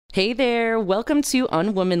Hey there, welcome to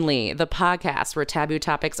Unwomanly, the podcast where taboo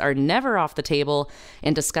topics are never off the table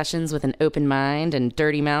and discussions with an open mind and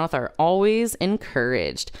dirty mouth are always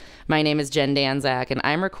encouraged. My name is Jen Danczak and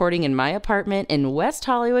I'm recording in my apartment in West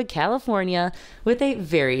Hollywood, California with a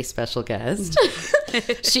very special guest.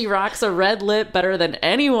 She rocks a red lip better than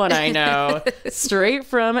anyone I know, straight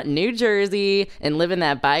from New Jersey and living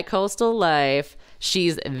that bi-coastal life.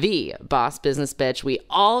 She's the boss business bitch we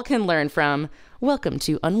all can learn from. Welcome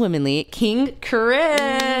to Unwomanly, King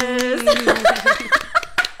Kris.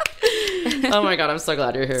 Oh my God, I'm so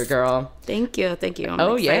glad you're here, girl. Thank you.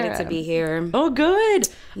 I'm excited to be here. Oh, good.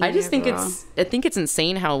 Yeah, I think it's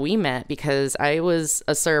insane how we met because I was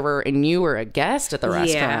a server and you were a guest at the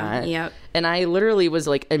restaurant. Yeah. Yep. And I literally was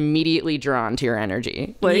like immediately drawn to your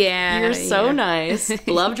energy. Like, you're so nice.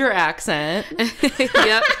 Loved your accent.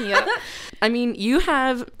 Yep. I mean, you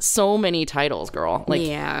have so many titles, girl. Like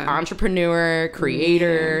entrepreneur,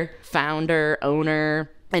 creator, founder, owner,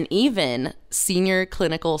 and even senior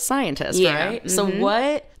clinical scientist, right? Mm-hmm. So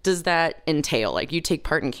what does that entail? Like, you take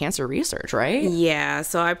part in cancer research, right? Yeah.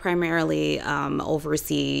 So I primarily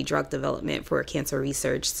oversee drug development for cancer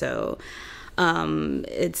research. So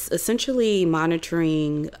it's essentially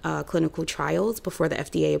monitoring clinical trials before the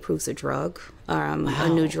FDA approves a drug, a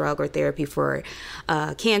new drug or therapy for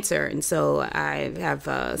cancer. And so I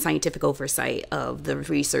have scientific oversight of the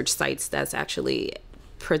research sites that's actually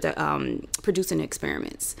producing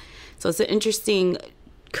experiments. So it's an interesting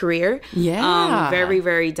career. Yeah. Very,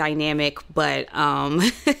 very dynamic, but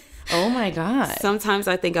oh my God. Sometimes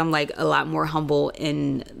I think I'm like a lot more humble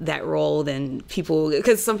in that role than people,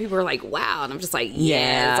 because some people are like, wow. And I'm just like,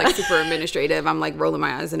 yeah. It's like super administrative. I'm like rolling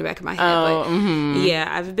my eyes in the back of my head. Yeah,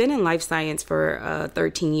 I've been in life science for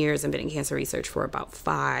 13 years and been in cancer research for about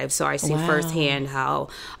 5. So I see firsthand how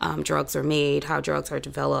drugs are made, how drugs are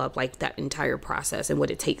developed, like that entire process and what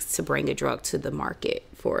it takes to bring a drug to the market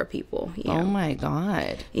for people. Yeah. Oh my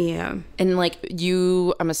God. Yeah. And like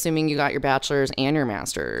I'm assuming you got your bachelor's and your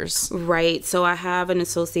master's. Right. So I have an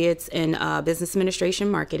associate's in business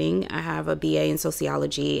administration marketing. I have a BA in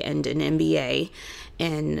sociology and an MBA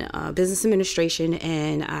in business administration.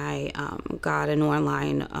 And I got an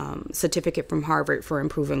online certificate from Harvard for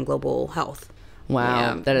improving global health.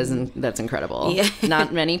 Wow, that's incredible. Yeah.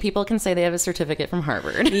 Not many people can say they have a certificate from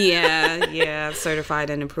Harvard. Yeah, certified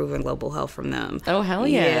in improving global health from them. Oh, hell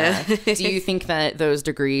yeah. Do you think that those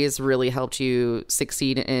degrees really helped you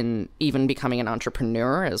succeed in even becoming an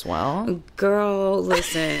entrepreneur as well? Girl,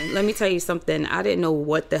 listen, let me tell you something. I didn't know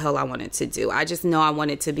what the hell I wanted to do. I just know I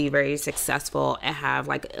wanted to be very successful and have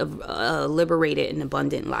like a liberated and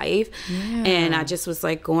abundant life. Yeah. And I just was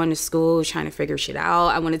like going to school, trying to figure shit out.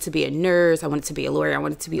 I wanted to be a nurse. I wanted to be a lawyer. I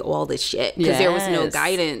wanted to be all this shit because there was no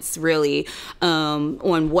guidance really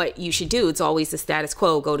on what you should do. It's always the status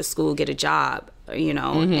quo: go to school, get a job, you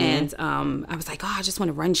know. And I was like, I just want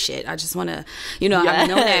to run shit. I just want to, I've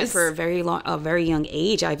known that for a very young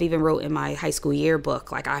age. I've even wrote in my high school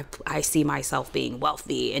yearbook, like I see myself being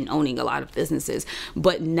wealthy and owning a lot of businesses,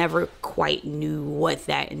 but never quite knew what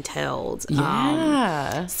that entailed.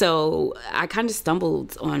 So I kind of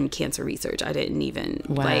stumbled on cancer research. I didn't even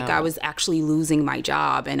I was actually losing my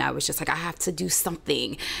job, and I was just like, I have to do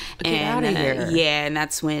something. Get out of here. And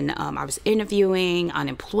that's when I was interviewing.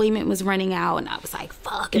 Unemployment was running out, and I was like,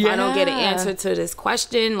 fuck, if I don't get an answer to this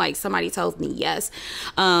question, like somebody tells me yes.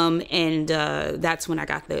 And that's when I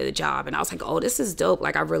got the job, and I was like, oh, this is dope.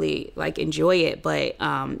 Like I really like enjoy it, but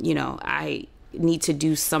I need to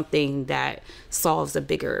do something that solves a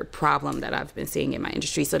bigger problem that I've been seeing in my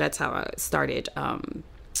industry. So that's how I started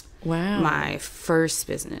my first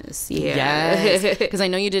business. Because I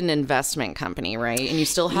know you did an investment company, right? And you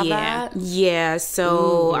still have that? Yeah.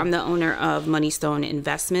 So I'm the owner of Moneystone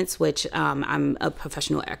Investments, which I'm a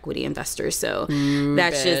professional equity investor. So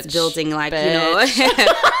that's just building like,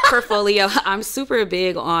 portfolio. I'm super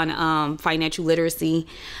big on financial literacy.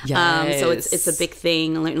 So it's a big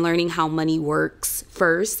thing, learning how money works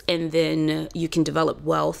first, and then you can develop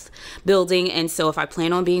wealth building. And so if I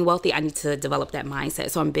plan on being wealthy, I need to develop that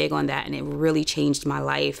mindset. So I'm big on that, and it really changed my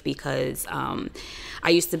life because I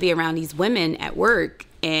used to be around these women at work,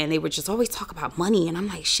 and they would just always talk about money, and I'm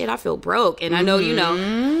like, shit, I feel broke. And I know,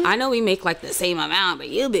 I know we make like the same amount, but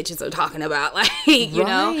you bitches are talking about like, you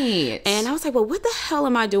know. And I was like, well, what the hell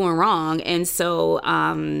am I doing wrong? And so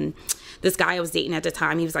this guy I was dating at the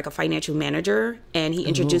time, he was like a financial manager, and he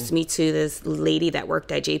introduced me to this lady that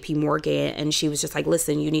worked at JP Morgan, and she was just like,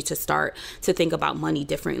 listen, you need to start to think about money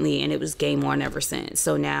differently, and it was game on ever since.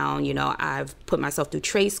 So now, you know, I've put myself through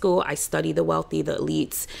trade school. I study the wealthy, the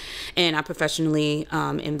elites, and I professionally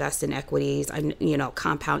invest in equities. I, you know,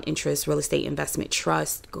 compound interest, real estate investment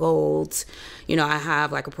trust, gold. You know, I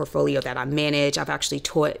have like a portfolio that I manage. I've actually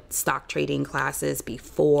taught stock trading classes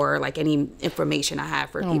before, like any information I have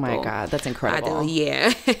for people. Oh my God, that's incredible.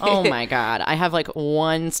 Yeah. Oh my God. I have like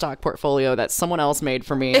one stock portfolio that someone else made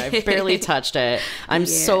for me. I've barely touched it. I'm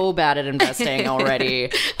so bad at investing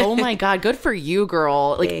already. Oh my God, good for you,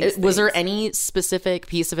 girl. Like, was there any specific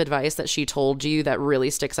piece of advice that she told you that really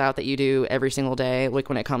sticks out that you do every single day, like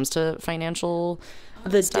when it comes to financial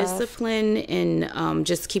the stuff? Discipline and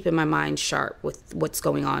just keeping my mind sharp with what's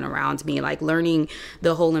going on around me. Like learning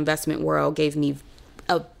the whole investment world gave me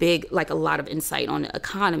a lot of insight on the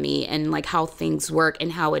economy and like how things work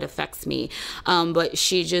and how it affects me. But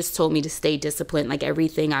she just told me to stay disciplined. Like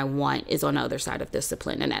everything I want is on the other side of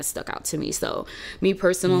discipline, and that stuck out to me. So me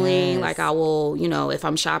personally, like I will, you know, if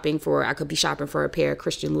I'm shopping I could be shopping for a pair of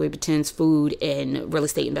Christian Louis Vuitton's, food, and real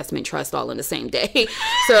estate investment trust all in the same day.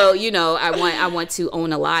 So, you know, I want to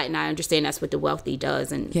own a lot, and I understand that's what the wealthy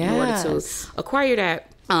does. And in order to acquire that,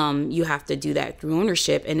 you have to do that through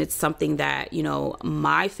ownership, and it's something that, you know,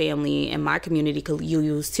 my family and my community could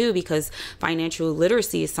use too, because financial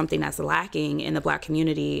literacy is something that's lacking in the Black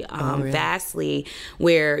community vastly,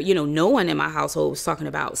 where, you know, no one in my household was talking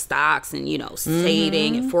about stocks and, you know,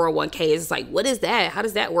 saving and 401k. It's like, what is that? How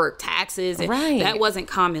does that work? Taxes? And that wasn't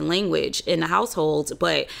common language in the households.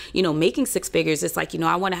 But, you know, making six figures, it's like, you know,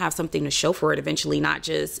 I want to have something to show for it eventually, not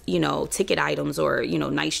just, you know, ticket items or, you know,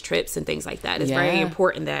 nice trips and things like that. It's very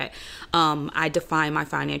important that I define my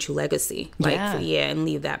financial legacy, like and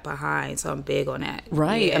leave that behind. So I'm big on that.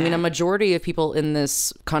 I mean, a majority of people in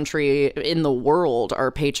this country, in the world,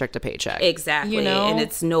 are paycheck to paycheck. Exactly. You know? And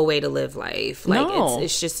it's no way to live life. Like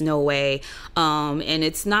it's just no way. And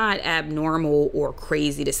it's not abnormal or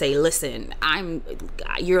crazy to say, listen,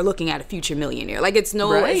 you're looking at a future millionaire. Like it's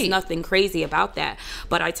nothing crazy about that.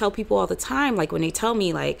 But I tell people all the time, like when they tell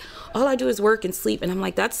me like, all I do is work and sleep, and I'm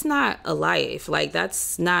like, that's not a life. Like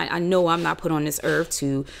that's not, I know I'm not put on this earth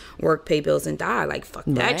to work, pay bills, and die. Like fuck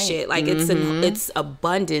that shit. Like it's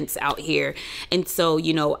abundance out here. And so,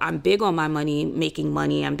 you know, I'm big on my money, making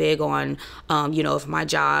money. I'm big on, you know, if my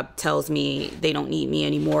job tells me they don't need me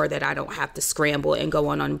anymore, that I don't have to scramble and go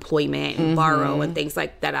on unemployment and borrow and things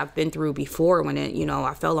like that. I've been through before when it, you know,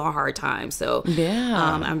 I fell on hard times. So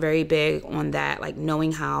I'm very big on that, like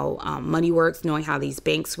knowing how money works, knowing how these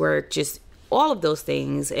banks work, just all of those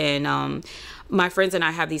things. And my friends and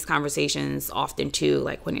I have these conversations often too,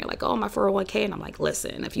 like when you're like, oh, my 401k, and I'm like,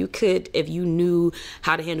 listen, if you knew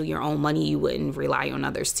how to handle your own money, you wouldn't rely on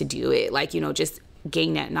others to do it. Like, you know, just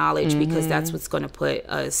gain that knowledge, because that's what's going to put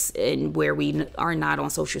us in where we are not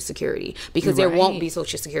on Social Security, because there won't be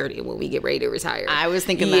Social Security when we get ready to retire. I was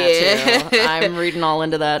thinking that too. I'm reading all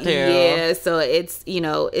into that too. Yeah, so it's, you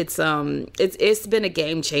know, it's been a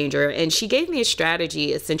game changer, and she gave me a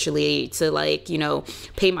strategy essentially to, like, you know,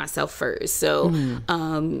 pay myself first. So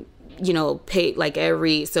you know, pay like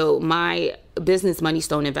so my business Money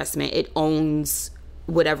Stone investment, it owns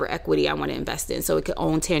whatever equity I want to invest in. So it could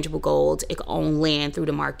own tangible gold, it could own land through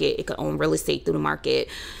the market, it could own real estate through the market,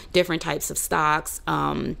 different types of stocks,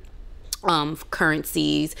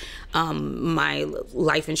 currencies, my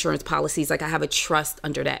life insurance policies. Like I have a trust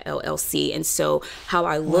under that LLC. And so how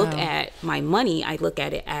I look at my money, I look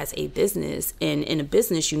at it as a business, and in a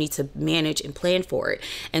business you need to manage and plan for it.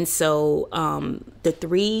 And so the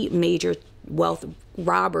three major wealth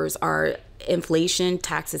robbers are inflation,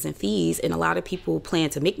 taxes, and fees. And a lot of people plan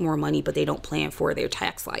to make more money, but they don't plan for their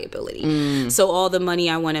tax liability. So all the money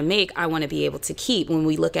I want to make, I want to be able to keep. When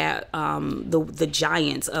we look at the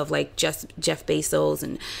giants of like Jeff Bezos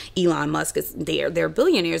and Elon Musk, they're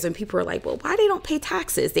billionaires, and people are like, well, why they don't pay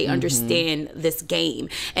taxes? They understand this game,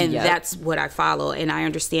 and that's what I follow. And I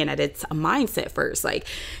understand that it's a mindset first. Like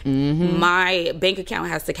my bank account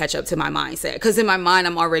has to catch up to my mindset, because in my mind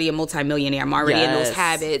I'm already a multimillionaire. I'm already in those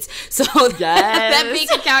habits. So that bank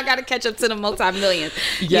account got to catch up to the multi-millions.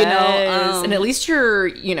 You know, and at least you're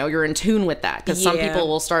in tune with that, because some people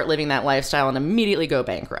will start living that lifestyle and immediately go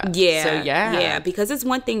bankrupt. Because it's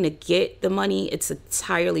one thing to get the money, it's an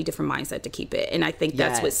entirely different mindset to keep it. And I think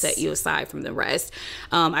that's what set you aside from the rest.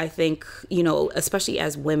 I think, you know, especially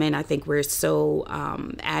as women, I think we're so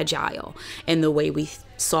agile in the way we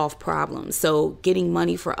solve problems. So getting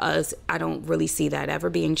money for us, I don't really see that ever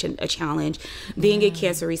being a challenge. Being in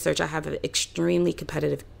cancer research, I have an extremely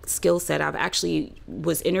competitive skill set. I've actually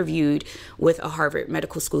was interviewed with a Harvard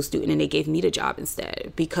Medical School student, and they gave me the job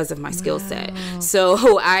instead because of my skill set.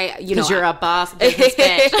 So I, you know, you're a boss business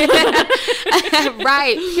bitch.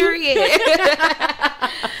 Right, period.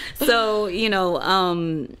 So, you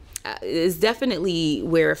know, it's definitely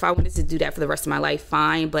where if I wanted to do that for the rest of my life,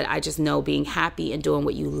 fine. But I just know being happy and doing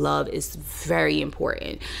what you love is very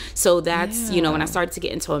important. So that's, you know, when I started to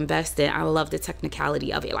get into investing, I love the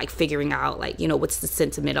technicality of it, like figuring out, like, you know, what's the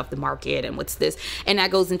sentiment of the market and what's this. And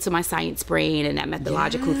that goes into my science brain and that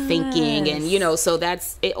methodological thinking. And, you know, so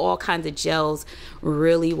that's, it all kinds of gels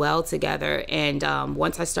really well together. And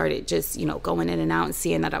once I started just, you know, going in and out and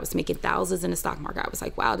seeing that I was making thousands in the stock market, I was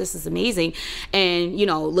like, wow, this is amazing. And, you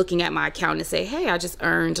know, looking at my account and say, hey, I just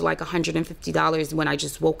earned like $150 when I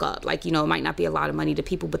just woke up. Like, you know, it might not be a lot of money to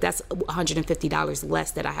people, but that's $150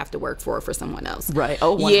 less that I have to work for someone else. Right.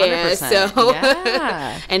 Oh, 100%. Yeah. So,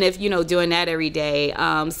 yeah. And if, you know, doing that every day.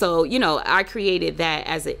 So, you know, I created that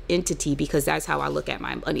as an entity because that's how I look at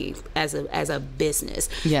my money as a business.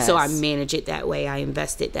 Yes. So I manage it that way. I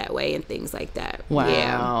invest it that way and things like that. Wow.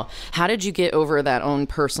 Yeah. How did you get over that own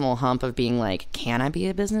personal hump of being like, can I be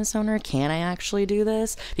a business owner? Can I actually do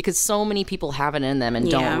this? Because so many people have it in them and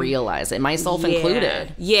don't realize it, myself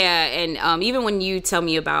included. Yeah. And even when you tell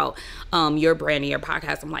me about your brand and your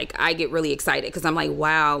podcast, I'm like, I get really excited because I'm like,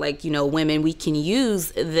 wow, like, you know, women, we can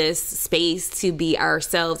use this space to be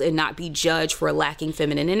ourselves and not be judged for lacking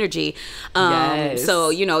feminine energy. Yes. So,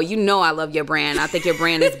 you know, I love your brand. I think your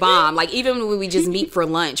brand is bomb. Like, even when we just meet for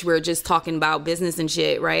lunch, we're just talking about business and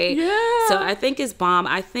shit, right? Yeah. So I think it's bomb.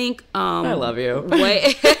 I think I love you.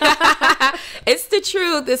 It's the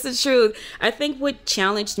truth. It's the truth. I think what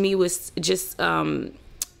challenged me was just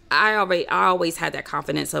I always had that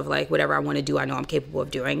confidence of like, whatever I want to do, I know I'm capable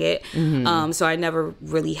of doing it. Mm-hmm. So I never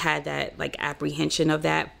really had that like apprehension of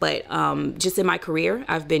that. But just in my career,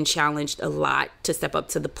 I've been challenged a lot to step up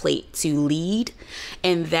to the plate to lead.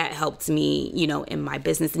 And that helped me, you know, in my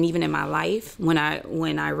business and even in my life when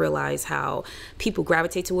I realized how people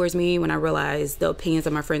gravitate towards me, when I realized the opinions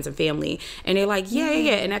of my friends and family. And they're like, yeah.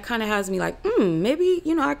 And that kind of has me like, maybe,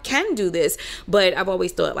 you know, I can do this. But I've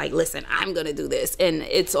always thought like, listen, I'm going to do this. And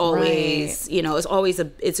it's always, you know,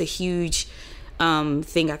 it's a huge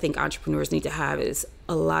thing I think entrepreneurs need to have is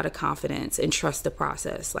a lot of confidence and trust the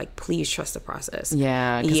process. Like, please trust the process.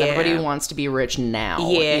 Yeah, because everybody wants to be rich now.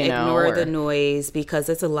 Yeah, you know, ignore the noise because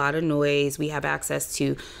it's a lot of noise. We have access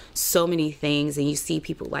to so many things, and you see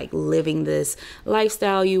people like living this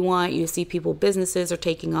lifestyle you want. You see people, businesses are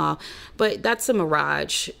taking off, but that's a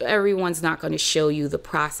mirage. Everyone's not going to show you the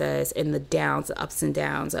process and the downs, the ups and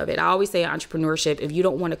downs of it. I always say entrepreneurship, if you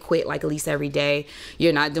don't want to quit like at least every day,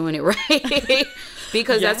 you're not doing it right.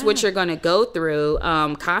 Because that's what you're going to go through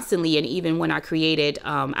constantly. And even when I created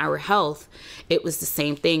OurHealth, it was the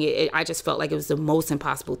same thing. I just felt like it was the most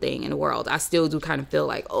impossible thing in the world. I still do kind of feel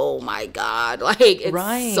like, oh my God, like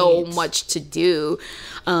it's so much to do.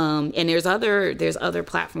 And there's other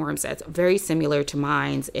platforms that's very similar to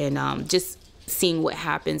mine's, and just seeing what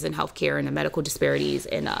happens in healthcare and the medical disparities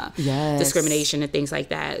and discrimination and things like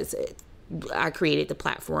that. I created the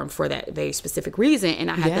platform for that very specific reason, and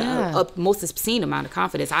I had the most obscene amount of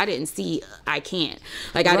confidence. I didn't see I can't.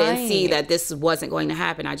 Like, I didn't see that this wasn't going to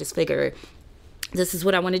happen. I just figured this is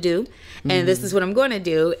what I want to do, and this is what I'm going to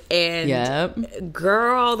do. And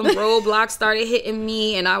girl, the roadblocks started hitting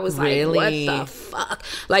me, and I was like, what the fuck?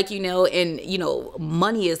 Like, you know, and, you know,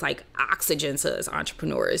 money is like oxygen to us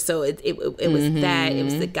entrepreneurs. So it was that, it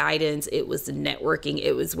was the guidance, it was the networking,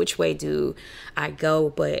 it was which way do I go?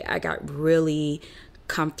 But I got really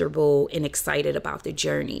comfortable and excited about the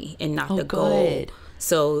journey and not the goal.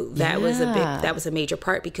 So that was a major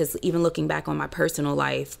part, because even looking back on my personal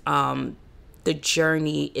life, the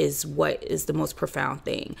journey is what is the most profound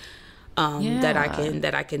thing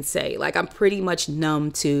that I can say. Like, I'm pretty much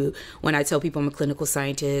numb to when I tell people I'm a clinical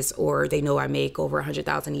scientist or they know I make over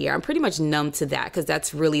 $100,000 a year. I'm pretty much numb to that, because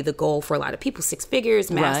that's really the goal for a lot of people. 6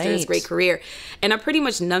 figures, masters, great career. And I'm pretty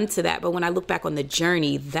much numb to that. But when I look back on the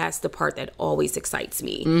journey, that's the part that always excites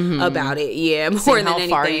me about it. Yeah, more than anything.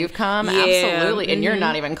 How far you've come? Absolutely. And you're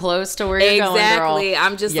not even close to where you're going, girl. Exactly.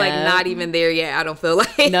 I'm just like not even there yet. I don't feel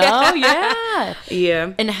like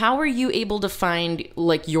Yeah. And how are you able to find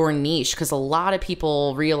like your niche? Because a lot of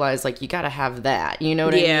people realize like you got to have that, you know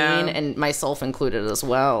what I mean? And myself included as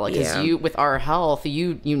well. Because you, with OurHealth,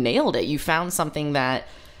 you nailed it. You found something that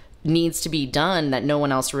needs to be done that no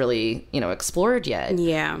one else really, you know, explored yet.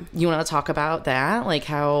 Yeah. You want to talk about that? Like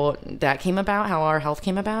how that came about, how OurHealth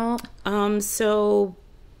came about? So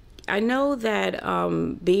I know that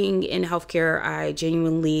being in healthcare, I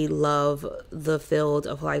genuinely love the field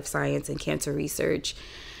of life science and cancer research.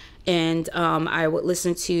 And I would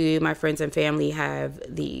listen to my friends and family have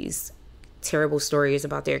these terrible stories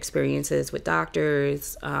about their experiences with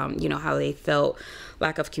doctors, how they felt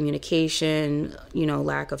lack of communication,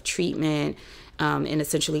 lack of treatment, and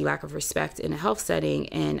essentially lack of respect in a health setting.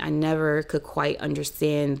 And I never could quite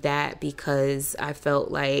understand that, because I felt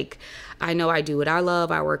like, I know I do what I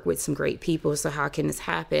love. I work with some great people. So how can this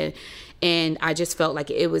happen? And I just felt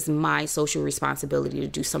like it was my social responsibility to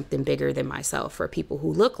do something bigger than myself for people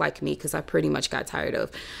who look like me, because I pretty much got tired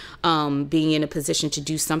of being in a position to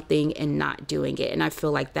do something and not doing it. And I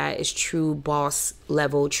feel like that is true boss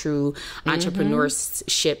level, true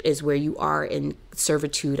entrepreneurship, is where you are in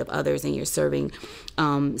servitude of others and you're serving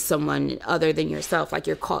someone other than yourself. Like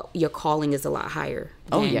your calling is a lot higher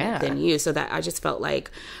than you. So that I just felt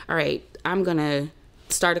like, all right, I'm going to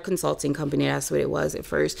start a consulting company. That's what it was at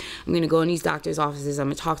first. I'm going to go in these doctors' offices. I'm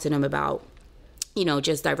going to talk to them about,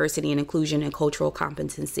 just diversity and inclusion and cultural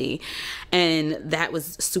competency. And that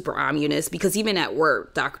was super ominous, because even at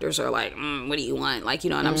work, doctors are like, what do you want? Like,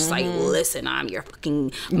 and I'm just like, listen, I'm your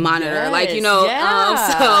fucking monitor.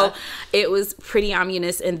 Yes, so it was pretty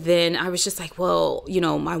ominous. And then I was just like, well,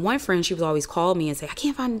 my one friend, she would always call me and say, I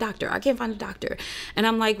can't find a doctor. And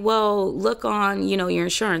I'm like, well, look on, your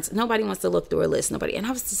insurance. Nobody wants to look through a list. Nobody. And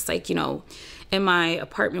I was just like, in my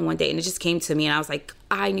apartment one day, and it just came to me, and I was like,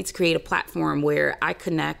 I need to create a platform where I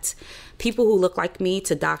connect people who look like me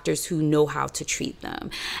to doctors who know how to treat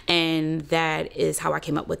them. And that is how I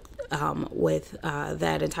came up with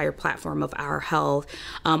that entire platform of OurHealth,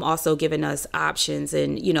 also giving us options,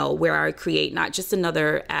 and where I create not just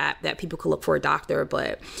another app that people can look for a doctor,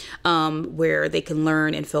 but where they can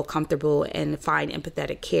learn and feel comfortable and find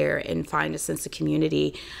empathetic care and find a sense of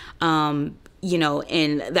community. And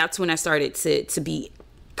that's when I started to become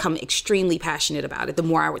extremely passionate about it. The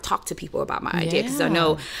more I would talk to people about my idea, because I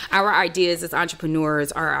know our ideas as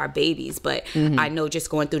entrepreneurs are our babies, but I know just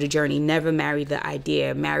going through the journey, never marry the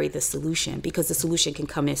idea, marry the solution, because the solution can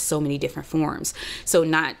come in so many different forms. So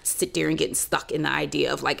not sit there and getting stuck in the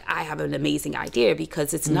idea of like, I have an amazing idea,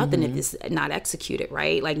 because it's nothing if it's not executed,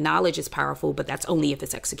 right? Like knowledge is powerful, but that's only if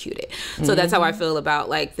it's executed. So that's how I feel about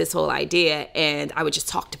like this whole idea. And I would just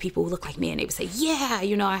talk to people who look like me, and they would say, yeah,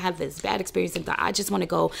 I have this bad experience, and I just want to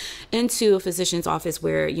go into a physician's office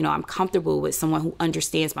where, I'm comfortable with someone who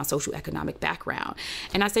understands my social economic background.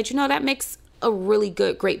 And I said, that makes a really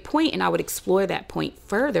great point, and I would explore that point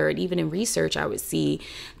further. And even in research, I would see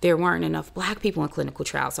there weren't enough Black people in clinical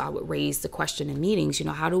trials, so I would raise the question in meetings,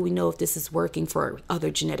 how do we know if this is working for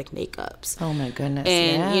other genetic makeups? Oh my goodness.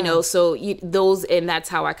 And so those, and that's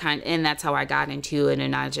how I got into it.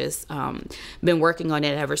 And I just been working on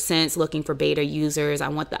it ever since, looking for beta users. I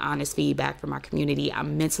want the honest feedback from our community.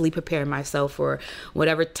 I'm mentally preparing myself for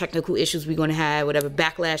whatever technical issues we're going to have, whatever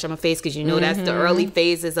backlash I'm gonna face, because that's the early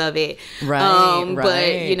phases of it. Right.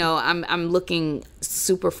 But I'm looking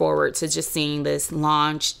super forward to just seeing this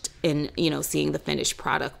launched and seeing the finished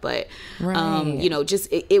product. But just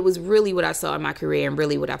it was really what I saw in my career, and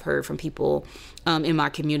really what I've heard from people in my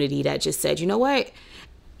community that just said, what,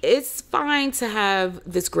 it's fine to have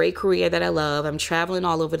this great career that I love. I'm traveling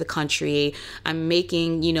all over the country. I'm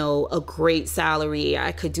making, a great salary.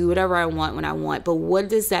 I could do whatever I want when I want. But what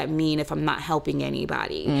does that mean if I'm not helping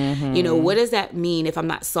anybody? What does that mean if I'm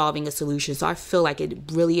not solving a solution? So I feel like it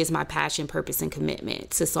really is my passion, purpose, and commitment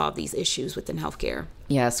to solve these issues within healthcare.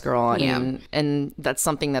 Yes, girl. And that's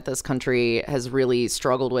something that this country has really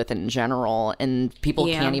struggled with in general. And people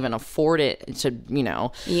can't even afford it to,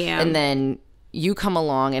 and then you come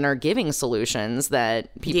along and are giving solutions that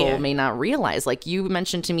people may not realize. Like you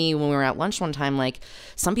mentioned to me when we were at lunch one time, like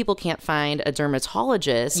some people can't find a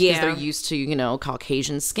dermatologist because they're used to,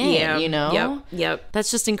 Caucasian skin, Yep.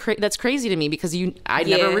 That's just that's crazy to me, because I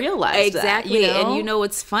never realized exactly. that. And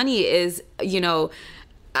what's funny is,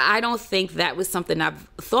 I don't think that was something I've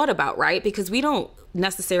thought about, right? Because we don't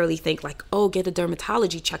necessarily think like, oh, get a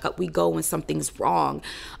dermatology checkup. We go when something's wrong,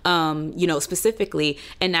 specifically,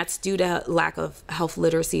 and that's due to lack of health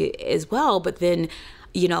literacy as well. But then,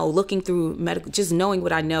 looking through medical, just knowing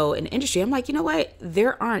what I know in the industry, I'm like, what?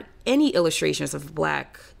 There aren't any illustrations of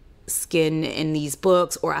Black skin in these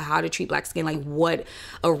books, or how to treat Black skin, like what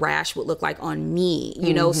a rash would look like on me,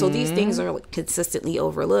 So these things are consistently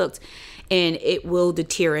overlooked, and it will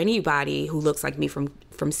deter anybody who looks like me from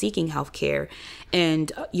seeking healthcare.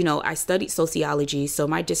 And I studied sociology, so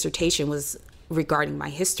my dissertation was regarding my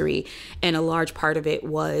history, and a large part of it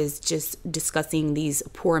was just discussing these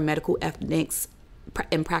poor medical ethnics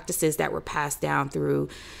and practices that were passed down through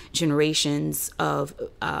generations of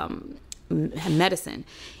medicine.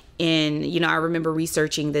 And, you know, I remember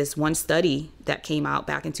researching this one study that came out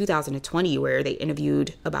back in 2020 where they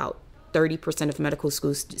interviewed about 30% of medical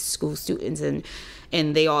school students,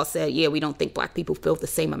 and they all said, yeah, we don't think Black people feel the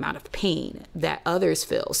same amount of pain that others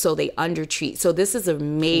feel, so they undertreat. So this is a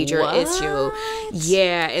major issue.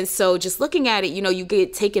 Yeah. And so just looking at it, you know, you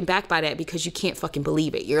get taken back by that because you can't fucking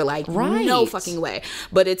believe it. You're like, no fucking way.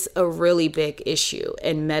 But it's a really big issue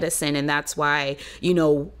in medicine, and that's why, you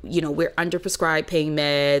know, we're underprescribed pain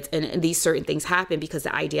meds, and these certain things happen because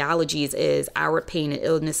the ideologies is our pain and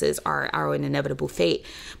illnesses are our inevitable fate,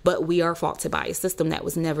 but we are faulted by a system that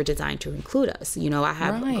was never designed to include us. You know, I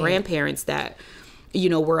have grandparents that, you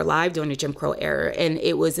know, were alive during the Jim Crow era, and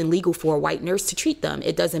it was illegal for a white nurse to treat them.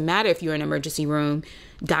 It doesn't matter if you're in an emergency room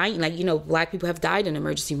dying, like, you know, Black people have died in an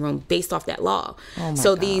emergency room based off that law.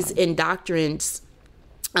 So these indoctrined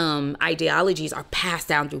ideologies are passed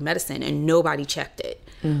down through medicine, and nobody checked it.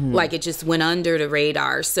 Like, it just went under the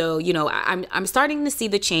radar. So, you know, I'm starting to see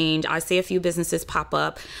the change. I see a few businesses pop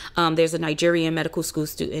up. There's a Nigerian medical school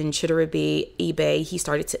student, Chiderabe Ibe. He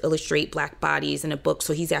started to illustrate Black bodies in a book.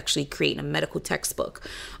 So he's actually creating a medical textbook,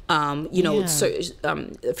 you know,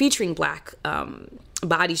 featuring Black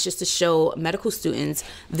bodies, just to show medical students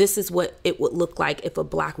this is what it would look like if a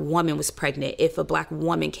Black woman was pregnant, if a Black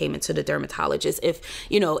woman came into the dermatologist, if,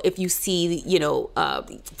 you know, if you see, you know,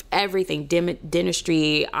 everything,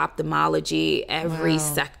 dentistry, ophthalmology, every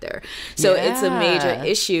sector. So it's a major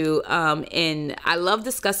issue, and I love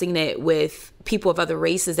discussing it with people of other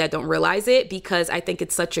races that don't realize it, because I think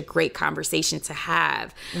it's such a great conversation to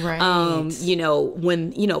have. You know,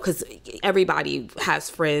 when, you know, because everybody has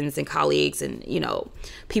friends and colleagues and, you know,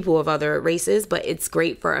 people of other races, but it's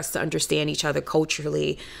great for us to understand each other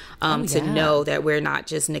culturally, to know that we're not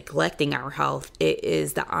just neglecting our health. It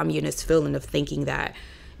is the ominous feeling of thinking that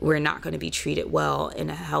we're not going to be treated well in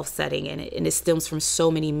a health setting, and it stems from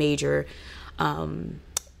so many major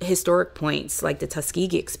historic points, like the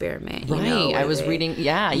Tuskegee experiment. You know, I was reading.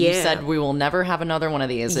 You said we will never have another one of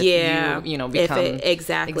these. If you know, become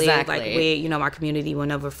exactly. Like, we, you know, my community will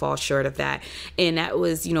never fall short of that. And that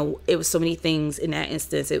was, you know, it was so many things in that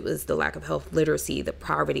instance. It was the lack of health literacy, the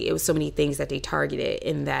poverty. It was so many things that they targeted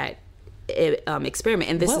in that experiment.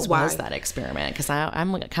 And this is why. What was that experiment? Because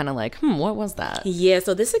I'm kind of like, what was that? Yeah,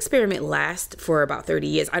 so this experiment lasts for about 30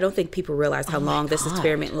 years. I don't think people realize how long this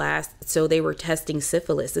experiment lasts. So they were testing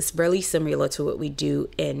syphilis. It's really similar to what we do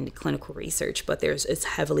in clinical research, but it's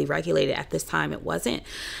heavily regulated. At this time, it wasn't.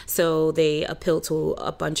 So they appealed to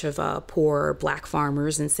a bunch of poor Black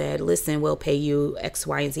farmers and said, listen, we'll pay you X,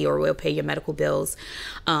 Y, and Z, or we'll pay your medical bills,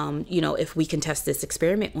 you know, if we can test this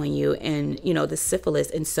experiment on you, and, you know, the syphilis.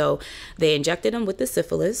 And so they injected them with the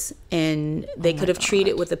syphilis, and they could have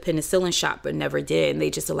treated with a penicillin shot, but never did. And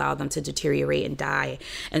they just allowed them to deteriorate and die.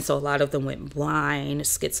 And so a lot of them went blind,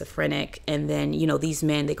 schizophrenic. And then, you know, these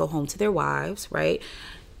men, they go home to their wives, right?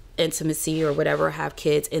 Intimacy or whatever, have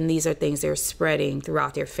kids, and these are things they're spreading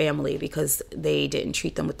throughout their family because they didn't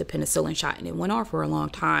treat them with the penicillin shot, and it went on for a long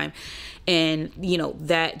time. And, you know,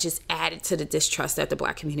 that just added to the distrust that the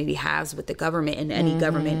Black community has with the government and any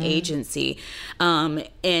government agency.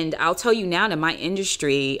 And I'll tell you now, in my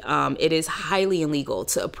industry, it is highly illegal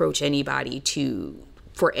to approach anybody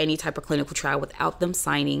for any type of clinical trial without them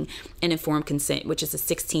signing an informed consent, which is a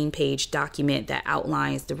 16-page document that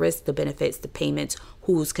outlines the risks, the benefits, the payments,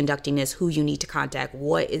 who's conducting this, who you need to contact,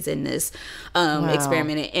 what is in this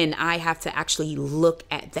experiment. And I have to actually look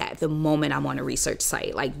at that the moment I'm on a research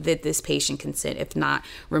site. Like, did this patient consent? If not,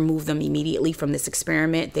 remove them immediately from this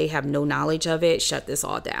experiment. They have no knowledge of it. Shut this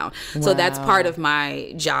all down. So that's part of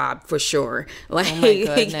my job for sure. Like, oh my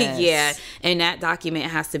goodness. Yeah. And that document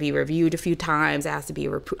has to be reviewed a few times. It has to be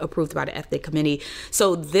approved by the ethics committee.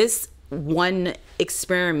 So this one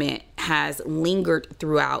experiment has lingered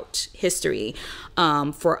throughout history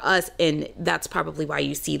for us, and that's probably why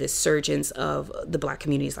you see the surgence of the Black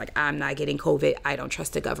communities. Like, I'm not getting COVID, I don't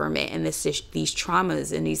trust the government, and these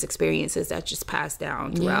traumas and these experiences that just passed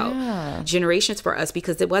down throughout generations for us,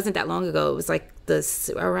 because it wasn't that long ago. It was like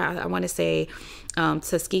around, I want to say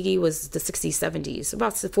Tuskegee was the 60s, 70s,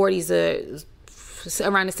 about the 40s,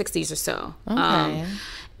 around the 60s or so. Okay.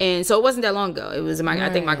 And so it wasn't that long ago. It was I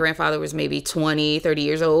think my grandfather was maybe 20, 30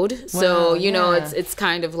 years old. So, you know, it's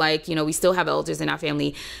kind of like, you know, we still have elders in our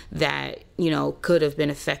family that, you know, could have been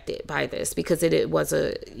affected by this, because it was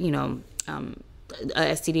a, you know, a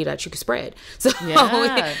STD that you could spread. So, So,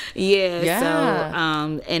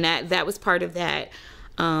 and that was part of that.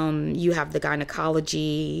 You have the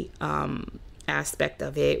gynecology aspect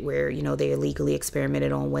of it, where, you know, they illegally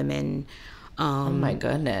experimented on women. Oh my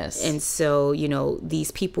goodness. And so, you know,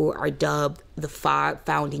 these people are dubbed the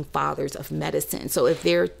founding fathers of medicine. So if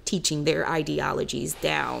they're teaching their ideologies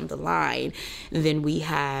down the line, then we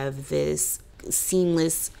have this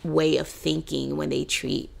seamless way of thinking when they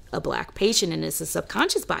treat a Black patient, and it's a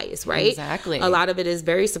subconscious bias, right? Exactly. A lot of it is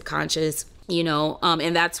very subconscious, you know,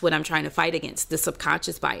 and that's what I'm trying to fight against, the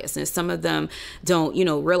subconscious bias. And some of them don't, you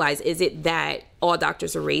know, realize, is it that all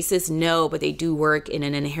doctors are racist? No, but they do work in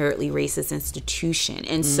an inherently racist institution.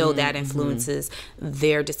 And so that influences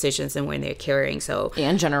their decisions and when they're caring. So,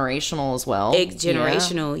 and generational as well.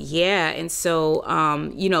 Generational. Yeah. And so,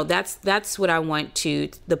 you know, that's what I want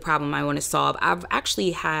the problem I want to solve. I've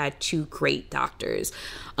actually had 2 great doctors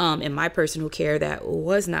in my personal care that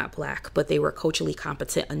was not Black, but they were culturally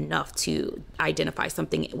competent enough to identify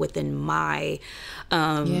something within my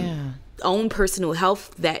own personal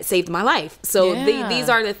health that saved my life. So these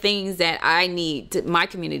are the things that I need my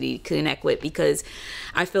community to connect with, because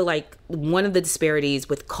I feel like one of the disparities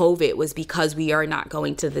with COVID was because we are not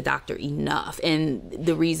going to the doctor enough, and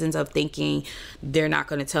the reasons of thinking they're not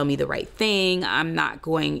going to tell me the right thing, I'm not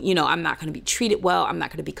going to be treated well, I'm not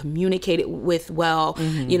going to be communicated with well,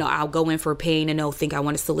 you know, I'll go in for pain and they'll think I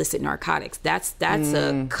want to solicit narcotics. That's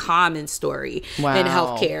a common story in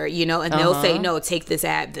healthcare, you know, and they'll say, no, take this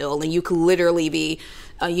Advil, and you could literally be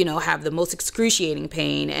you know, have the most excruciating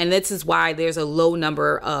pain. And this is why there's a low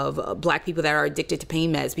number of Black people that are addicted to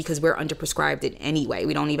pain meds, because we're underprescribed it anyway.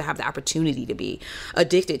 We don't even have the opportunity to be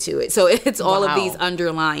addicted to it. So it's all of these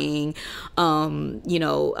underlying, you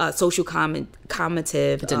know, social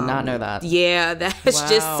cognitive. I did not know that. Yeah, that's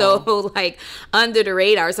just so like under the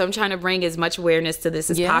radar. So I'm trying to bring as much awareness to this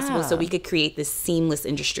as possible so we could create this seamless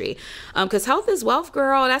industry. Because health is wealth,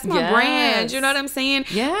 girl. That's my brand. You know what I'm saying?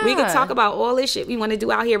 Yeah. We could talk about all this shit we want to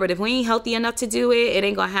do out here, but if we ain't healthy enough to do it, it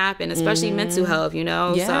ain't gonna happen, especially mental health, you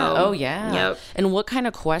know? Yeah. So, Yep. And what kind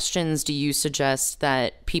of questions do you suggest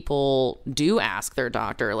that people do ask their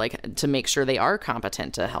doctor, like to make sure they are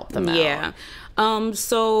competent to help them out? Yeah.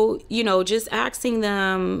 So, you know, just asking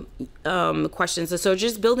them questions. So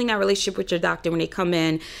just building that relationship with your doctor when they come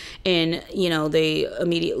in, and, you know, they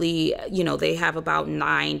immediately, you know, they have about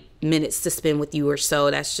 9 minutes to spend with you or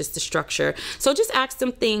so. That's just the structure. So just ask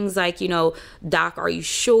them things like, you know, doc, are you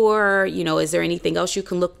sure? You know, is there anything else you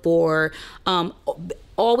can look for?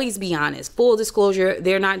 Always be honest. Full disclosure,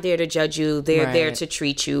 they're not there to judge you. They're there to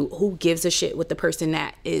treat you. Who gives a shit what the person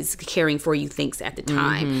that is caring for you thinks at the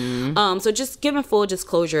time? So just giving full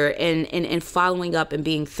disclosure and following up and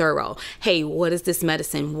being thorough. Hey, what is this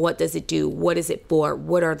medicine? What does it do? What is it for?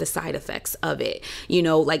 What are the side effects of it? You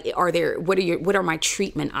know, like, what are my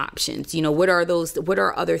treatment options? You know, what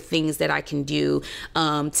are other things that I can do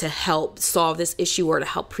to help solve this issue or to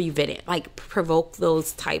help prevent it? Like, provoke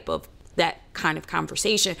that kind of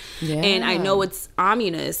conversation. And I know it's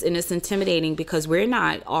ominous and it's intimidating because we're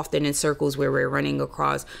not often in circles where we're running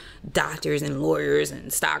across doctors and lawyers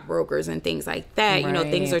and stockbrokers and things like that. You know,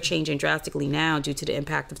 things are changing drastically now due to the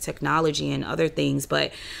impact of technology and other things,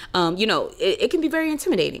 but you know, it can be very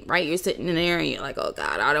intimidating, right? You're sitting in there and you're like, oh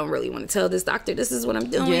God, I don't really want to tell this doctor this is what I'm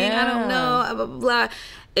doing. I don't know, blah, blah, blah.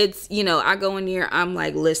 It's, you know, I go in there, I'm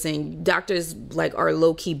like, listen, doctors like are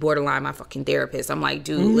low key borderline my fucking therapist. I'm like,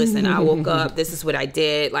 dude, listen, I woke up, this is what I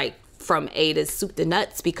did, like from A to soup to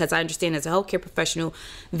nuts, because I understand as a healthcare professional,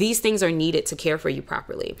 these things are needed to care for you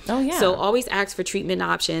properly. So always ask for treatment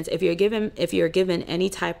options. If you're given any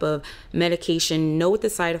type of medication, know what the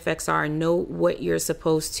side effects are, know what you're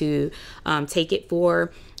supposed to take it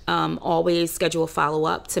for. Always schedule a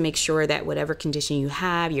follow-up to make sure that whatever condition you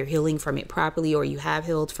have, you're healing from it properly, or you have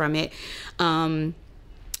healed from it.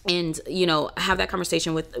 And, you know, have that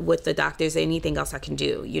conversation with the doctor. Is there anything else I can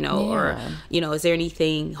do, you know, or, you know, is there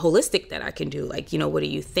anything holistic that I can do? Like, you know, what do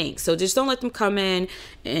you think? So just don't let them come in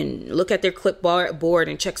and look at their clipboard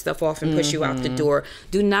and check stuff off and push you out the door.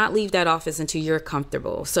 Do not leave that office until you're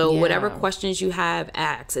comfortable. So whatever questions you have,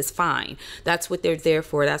 ask. It's fine. That's what they're there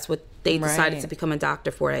for. That's what they decided to become a doctor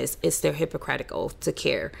for. It's their Hippocratic oath to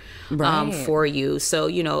care for you. So,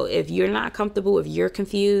 you know, if you're not comfortable, if you're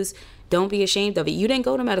confused, don't be ashamed of it. You didn't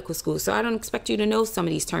go to medical school, so I don't expect you to know some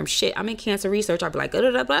of these terms. Shit, I'm in cancer research. I'll be like,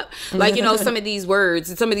 like, you know, some of these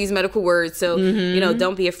words, some of these medical words. So, you know,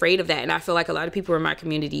 don't be afraid of that. And I feel like a lot of people in my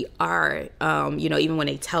community are, you know, even when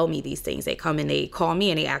they tell me these things, they come and they call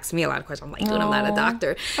me and they ask me a lot of questions. I'm like, dude, I'm not a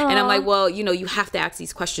doctor. And I'm like, well, you know, you have to ask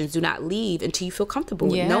these questions. Do not leave until you feel comfortable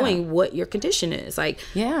with knowing what your condition is. Like,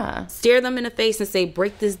 stare them in the face and say,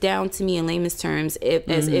 break this down to me in layman's terms,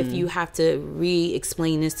 as if you have to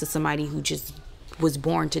re-explain this to somebody who just was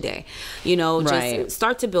born today. You know, Right. just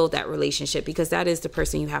start to build that relationship, because that is the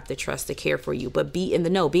person you have to trust to care for you. But be in the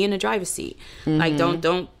know, be in the driver's seat. Like,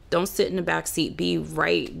 don't sit in the back seat. Be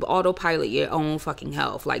right, autopilot your own fucking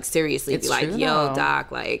health. Like, seriously, It's be like, true, yo, though.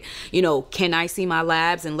 doc, like, you know, can I see my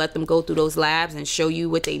labs, and let them go through those labs and show you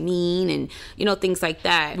what they mean, and, you know, things like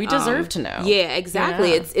that. We deserve to know. Yeah,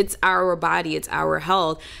 exactly. Yeah. It's our body, it's our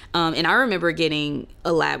health. And I remember getting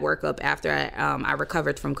a lab workup after I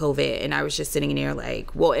recovered from COVID, and I was just sitting there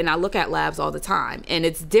like, well, and I look at labs all the time, and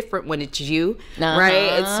it's different when it's you,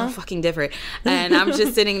 right? It's so fucking different. And I'm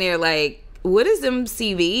just sitting there like, what is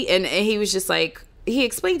MCV? And he was just like, he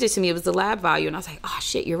explained it to me. It was the lab value, and I was like, oh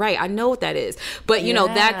shit, you're right. I know what that is. But you know,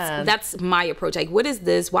 that's my approach. Like, what is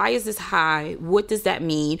this? Why is this high? What does that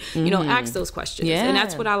mean? You know, ask those questions. Yeah. And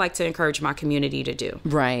that's what I like to encourage my community to do.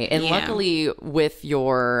 Right. And Yeah. luckily with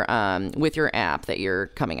your app that you're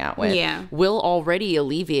coming out with, Yeah. will already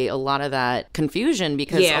alleviate a lot of that confusion,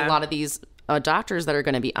 because Yeah. a lot of these doctors that are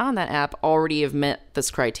going to be on that app already have met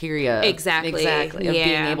this criteria. Exactly. Of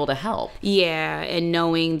being able to help. Yeah, and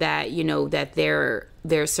knowing that, you know, that they're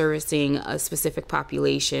servicing a specific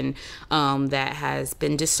population that has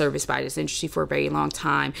been disserviced by this industry for a very long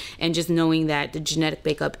time, and just knowing that the genetic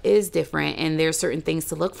makeup is different, and there's certain things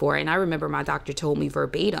to look for. And I remember my doctor told me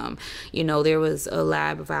verbatim, you know, there was a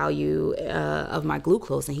lab value of my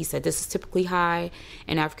glucose, and he said, this is typically high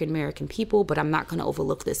in African American people, but I'm not going to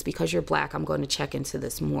overlook this because you're Black. I'm going to check into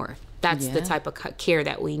this more. That's the type of care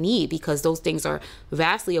that we need, because those things are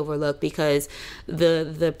vastly overlooked, because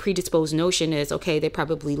the predisposed notion is, okay, they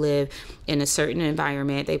probably live in a certain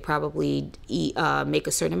environment. They probably eat, make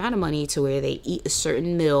a certain amount of money to where they eat a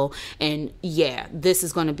certain meal. And yeah, this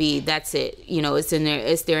is going to be, that's it. You know, it's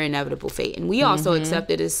their inevitable fate. And we also accept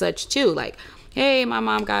it as such too. Like, hey, my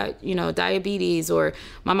mom got, you know, diabetes, or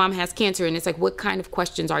my mom has cancer. And it's like, what kind of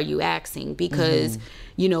questions are you asking? Because,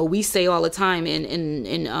 you know, we say all the time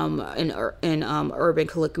in urban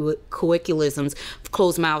colloquialisms,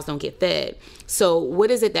 closed mouths don't get fed. So what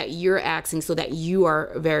is it that you're asking so that you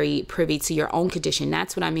are very privy to your own condition?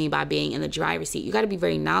 That's what I mean by being in the driver's seat. You got to be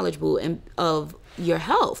very knowledgeable of your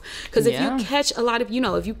health, because if you catch a lot of, you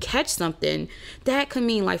know, if you catch something, that could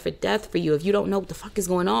mean life or death for you if you don't know what the fuck is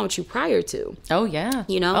going on with you prior to. Oh yeah,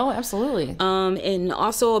 you know. Oh, absolutely. And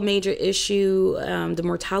also a major issue, the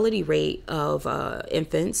mortality rate of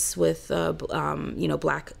infants with you know,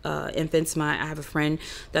 Black infants. I have a friend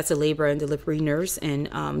that's a labor and delivery nurse, and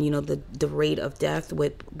you know, the rate of death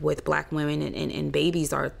with Black women and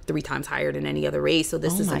babies are 3 times higher than any other race. So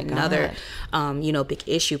this is another you know, big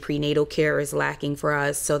issue. Prenatal care is lacking for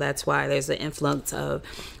us, so that's why there's an influx of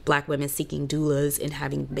Black women seeking doulas and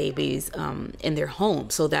having babies in their home.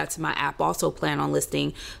 So that's my app. Also plan on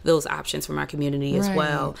listing those options for my community as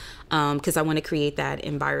well, because I want to create that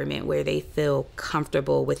environment where they feel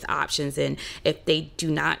comfortable with options. And if they do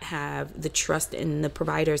not have the trust in the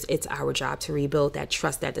providers, it's our job to rebuild that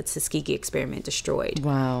trust that the Tuskegee experiment destroyed.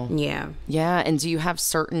 Wow. Yeah. And do you have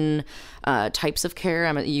certain types of care?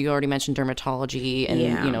 I mean, you already mentioned dermatology and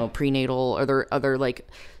you know, prenatal. Are there other like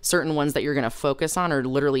certain ones that you're going to focus on, or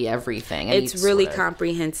literally everything? It's really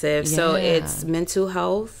comprehensive. So it's mental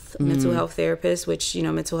health therapists, which, you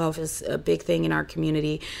know, mental health is a big thing in our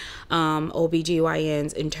community.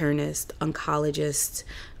 OBGYNs, internists, oncologists,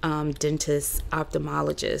 dentists,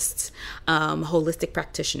 ophthalmologists, holistic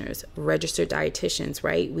practitioners, registered dietitians,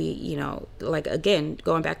 right? We, you know, like, again,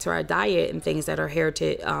 going back to our diet and things that are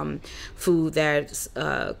heritage food that's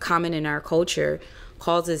common in our culture,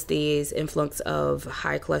 causes these influx of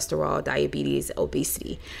high cholesterol, diabetes,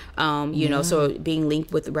 obesity. You know, so being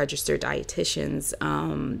linked with registered dietitians,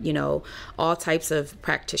 you know, all types of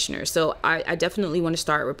practitioners. So I definitely want to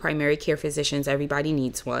start with primary care physicians. Everybody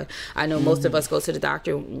needs one. I know most of us go to the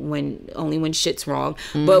doctor only when shit's wrong,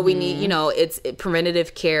 but we need, you know,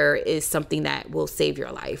 preventative care is something that will save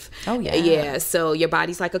your life. Oh yeah. Yeah. So your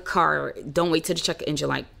body's like a car. Don't wait till the check engine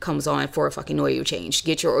light comes on for a fucking oil change.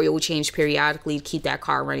 Get your oil change periodically to keep that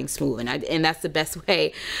car running smooth, and that's the best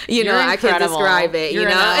way, you know, I can describe it. Your you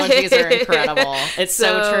know, analogies are incredible. It's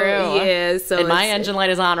so true. Yeah. So and my engine light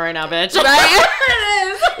is on right now, bitch. Right?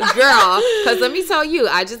 Girl, because let me tell you,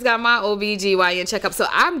 I just got my OBGYN checkup, so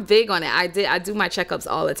I'm big on it. I do my checkups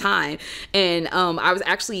all the time, and I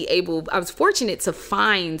was fortunate to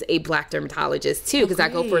find a Black dermatologist too, because I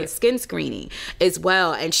go for a skin screening as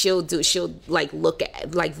well, and she'll like look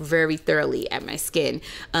at like very thoroughly at my skin,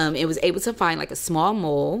 and was able to find like a small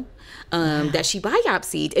mole that she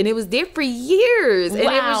biopsied, and it was there for years. And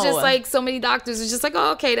it was just like, so many doctors was just like,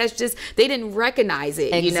 oh, okay, that's just, they didn't recognize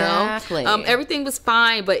it, exactly. you know? Everything was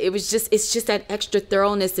fine, but it's just that extra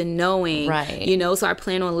thoroughness and knowing, right. you know. So I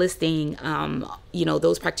plan on listing, you know,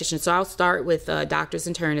 those practitioners. So I'll start with doctors,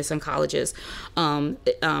 internists, oncologists,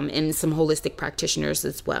 and some holistic practitioners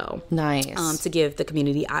as well. Nice. To give the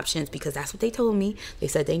community options, because that's what they told me. They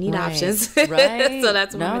said they need right. options. Right. So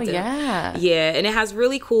that's what I'm gonna do. Yeah. Yeah, and it has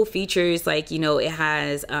really cool features, like, you know, it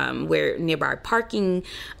has where nearby parking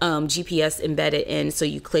GPS embedded in. So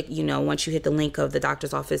you click, you know, once you hit the link of the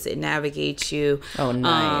doctor's office, it navigates you. Oh,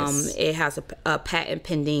 nice. It has a patent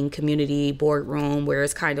pending community boardroom where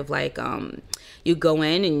it's kind of like you go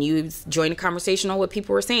in and you join a conversation on what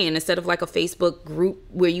people were saying. Instead of like a Facebook group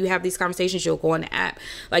where you have these conversations, you'll go on the app.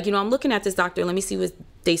 Like, you know, I'm looking at this doctor. Let me see what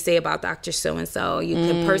they say about Dr. So-and-so. You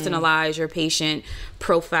can personalize your patient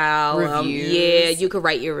profile. Yeah, you could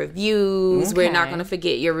write your reviews. Okay. We're not going to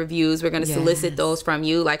forget your reviews. We're going to solicit those from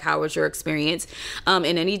you. Like, how was your experience? And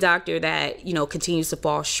any doctor that, you know, continues to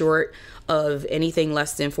fall short of anything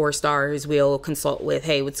less than 4 stars, we'll consult with,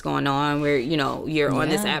 hey, what's going on? Where, you know, you're on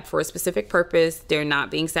this app for a specific purpose. They're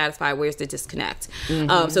not being satisfied. Where's the disconnect?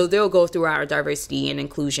 So they'll go through our diversity and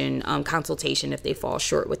inclusion consultation if they fall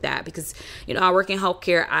short with that. Because, you know, I work in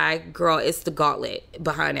healthcare. It's the gauntlet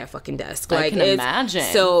behind that fucking desk. I can imagine.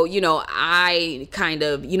 So, you know, I kind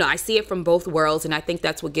of, you know, I see it from both worlds. And I think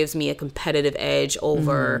that's what gives me a competitive edge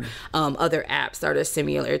over other apps that are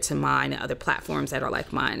similar to mine and other platforms that are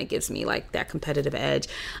like mine. It gives me like that competitive edge.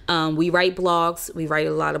 We write blogs. We write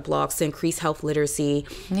a lot of blogs to increase health literacy.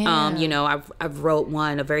 You know, I've wrote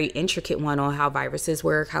a very intricate one on how viruses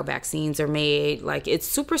work, how vaccines are made. Like, it's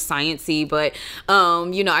super sciencey, but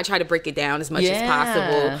you know, I try to break it down as much as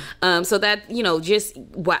possible. So that, you know, just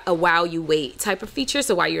a while you wait type of feature.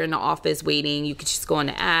 So while you're in the office waiting, you could just go on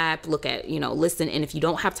the app, look at, you know, listen. And if you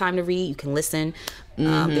don't have time to read, you can listen.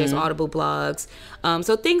 There's Audible blogs.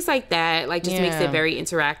 So things like that, like, just makes it very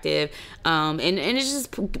interactive. And it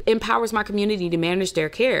just empowers my community to manage their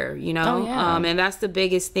care, you know? And that's the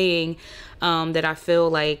biggest thing that I feel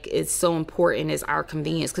like is so important, is our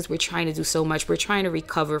convenience, because we're trying to do so much. We're trying to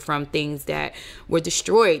recover from things that were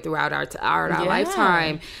destroyed throughout our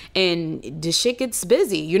lifetime, and the shit gets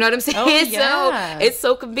busy. You know what I'm saying? So it's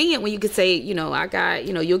so convenient when you could say, you know, I got,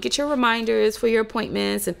 you know, you'll get your reminders for your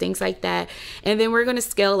appointments and things like that. And then we're going to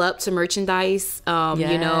scale up to merchandise. You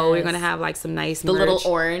know, we're going to have like some nice merch. Little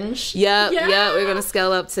orange. Yep. We're going to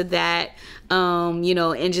scale up to that. You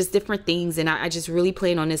know, and just different things. And I just really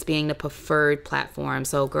plan on this being the preferred platform.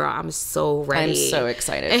 So, girl, I'm so ready. I'm so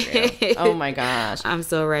excited for you. Oh my gosh. I'm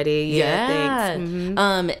so ready. Yeah. Thanks.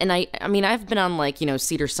 And I mean, I've been on, like, you know,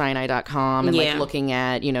 CedarSinai.com and like looking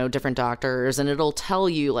at, you know, different doctors, and it'll tell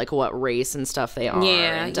you like what race and stuff they are.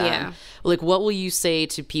 And, like, what will you say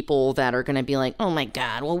to people that are going to be like, oh my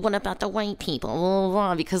God, well, what about the white people? Blah, blah,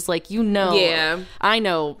 blah. Because, like, you know, I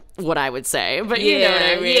know what I would say, but you know what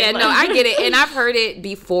I mean? Yeah, no, I get it. And I've heard it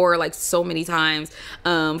before, like, so many times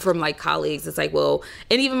from, like, colleagues. It's like, well,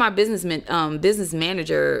 and even my business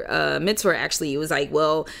manager, mentor, actually, was like,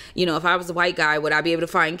 well, you know, if I was a white guy, would I be able to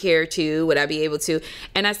find care too? Would I be able to?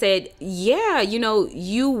 And I said, yeah, you know,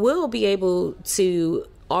 you will be able to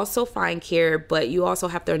also find care, but you also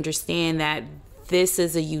have to understand that this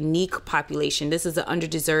is a unique population. This is an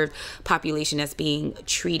underdeserved population that's being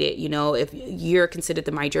treated. You know, if you're considered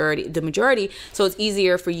the majority, so it's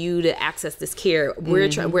easier for you to access this care.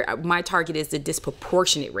 My target is the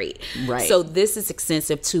disproportionate rate. Right. So this is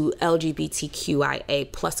extensive to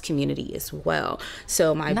LGBTQIA plus community as well.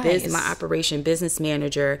 So my operation business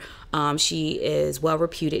manager, she is well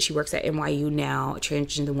reputed. She works at NYU now, a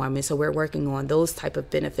transgender woman. So we're working on those type of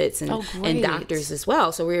benefits and doctors as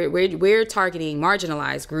well. So we're targeting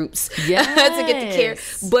marginalized groups to get the care.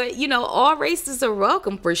 But, you know, all races are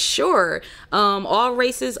welcome for sure. All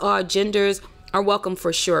races, all genders are welcome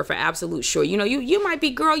for sure, for absolute sure. You know, you might be,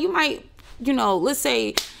 girl, you might, you know, let's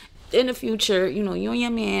say in the future, you know, you and your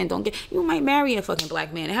man you might marry a fucking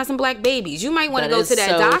black man and have some black babies. You might want to go to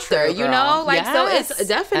that doctor, you know? Like, so it's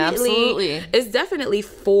definitely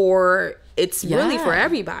for, it's really for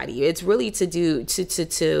everybody. It's really to do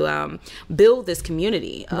to build this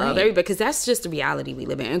community of everybody, because that's just the reality we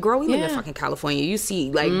live in. And girl, we live in fucking California. You see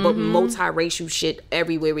like multiracial shit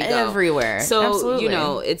everywhere we go. Everywhere. So you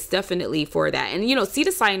know, it's definitely for that. And you know,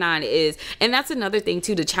 SOCIALSSS is, and that's another thing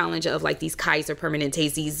too, the challenge of like these Kaiser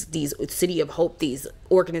Permanentes, these City of Hope, these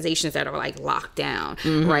organizations that are like locked down,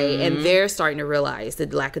 right? And they're starting to realize the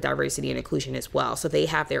lack of diversity and inclusion as well. So they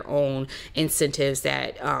have their own incentives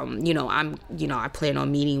that you know, I plan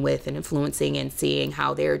on meeting with and influencing and seeing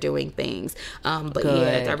how they're doing things. But Good.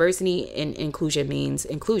 yeah, diversity and inclusion means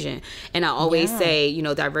inclusion. And I always say, you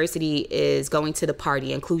know, diversity is going to the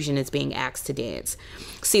party. Inclusion is being asked to dance.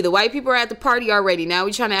 See, the white people are at the party already. Now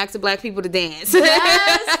we're trying to ask the black people to dance.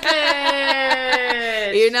 Yes,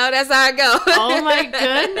 bitch. You know, that's how I go. Oh my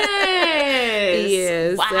goodness.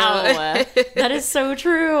 Yes. Wow. That is so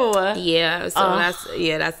true. Yeah. So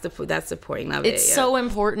that's the point of it. It's so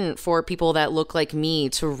important for people that look like me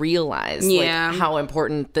to realize like, how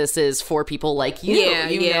important this is for people like you.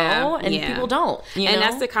 You know? And people don't. You know?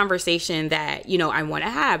 That's the conversation that, you know, I want to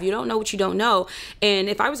have. You don't know what you don't know. And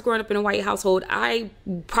if I was growing up in a white household, I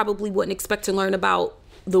probably wouldn't expect to learn about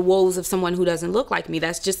the woes of someone who doesn't look like me.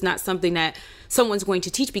 That's just not something that someone's going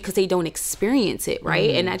to teach because they don't experience it,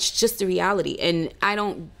 right? And that's just the reality. And I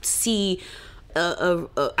don't see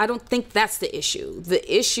I don't think that's the issue.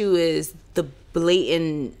 The issue is the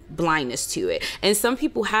blatant blindness to it. And some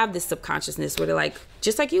people have this subconsciousness where they're like,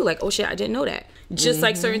 just like you, like, oh shit, I didn't know that. Just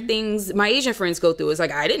like certain things my Asian friends go through. It's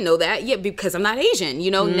like, I didn't know that. Yeah, because I'm not Asian,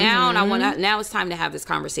 you know. Now it's time to have this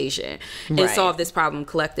conversation and solve this problem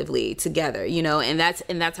collectively together, you know. And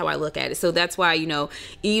that's how I look at it. So that's why, you know,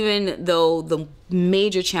 even though the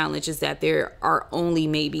major challenge is that there are only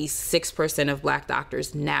maybe 6% of black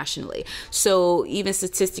doctors nationally. So even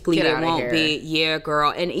statistically, there won't be. Yeah,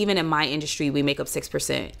 girl. And even in my industry, we make up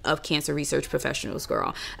 6% of cancer research professionals,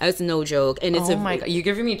 girl. That's no joke. And it's my God, you're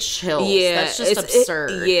giving me chills. Yeah, that's just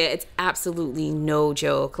absurd. It's absolutely no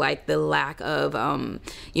joke. Like the lack of,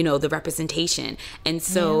 you know, the representation. And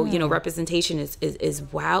so, you know, representation is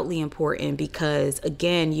wildly important because,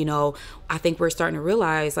 again, you know, I think we're starting to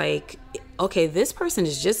realize, like, okay, this person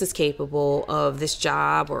is just as capable of this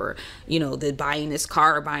job or, you know, buying this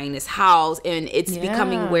car or buying this house. And it's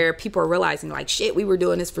becoming where people are realizing, like, shit, we were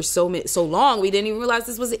doing this for so long. We didn't even realize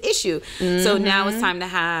this was an issue. So now it's time to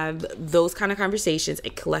have those kind of conversations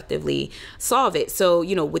and collectively solve it. So,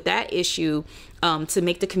 you know, with that issue, to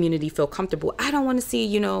make the community feel comfortable, I don't want to see,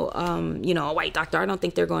 you know, a white doctor. I don't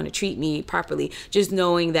think they're going to treat me properly. Just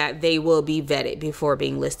knowing that they will be vetted before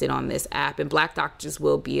being listed on this app, and black doctors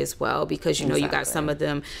will be as well, because you know you got some of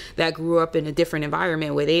them that grew up in a different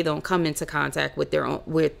environment where they don't come into contact with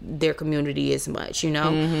their community as much, you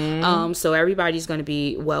know. So everybody's going to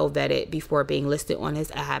be well vetted before being listed on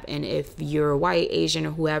this app. And if you're white, Asian,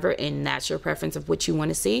 or whoever, and that's your preference of what you want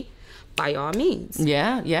to see, by all means,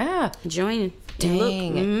 join.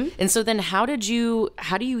 Dang. And so then how do you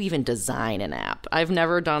even design an app? I've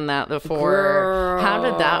never done that before. Girl, how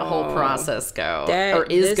did that whole process go?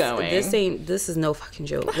 This is no fucking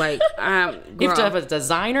joke. Like, you have to have a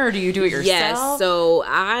designer, or do you do it yourself? Yes. So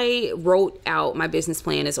I wrote out my business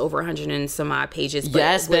plan. It's over 100 and some odd pages. But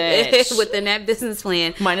yes, bitch. Within that business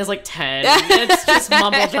plan, mine is like 10. It's just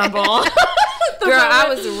mumble jumble. Girl, I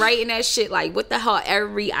was writing that shit like, what the hell?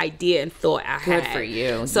 Every idea and thought I had. Good for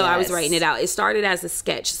you. So I was writing it out. It started as a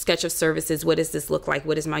sketch of services. What does this look like?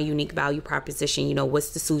 What is my unique value proposition? You know,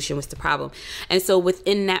 what's the solution? What's the problem? And so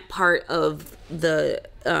within that part of the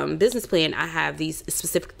business plan, I have these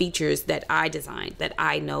specific features that I designed, that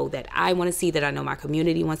I know that I want to see, that I know my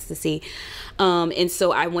community wants to see. And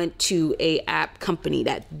so I went to a app company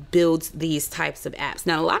that builds these types of apps.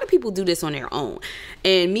 Now, a lot of people do this on their own.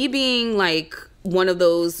 And me being like one of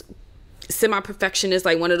those semi-perfectionist,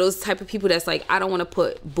 like one of those type of people that's like, I don't want to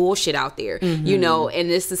put bullshit out there, you know, and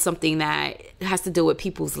this is something that has to do with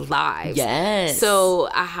people's lives. Yes. So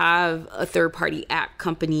I have a third-party app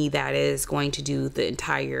company that is going to do the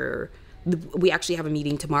entire. We actually have a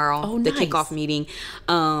meeting tomorrow, the kickoff meeting.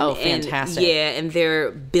 Fantastic. And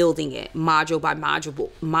they're building it module by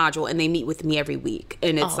module, and they meet with me every week.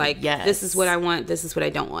 And it's this is what I want, this is what I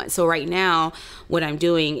don't want. So right now, what I'm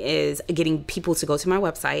doing is getting people to go to my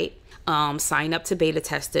website, sign up to beta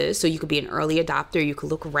testers, so you could be an early adopter. You could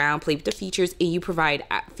look around, play with the features, and you provide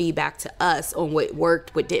feedback to us on what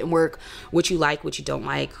worked, what didn't work, what you like, what you don't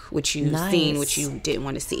like, what you've seen, what you didn't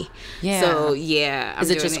want to see. So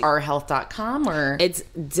is it just OurHealth.com, or it's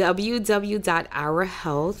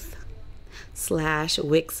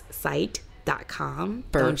www.ourhealth/wixsite.com.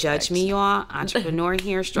 Don't judge me, y'all. Entrepreneur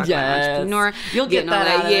here, struggling entrepreneur. You'll get that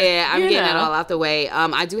out. I'm getting it all out the way.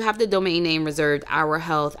 I do have the domain name reserved,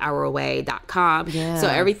 OurHealthOurWay.com. So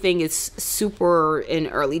everything is super in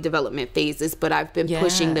early development phases, but I've been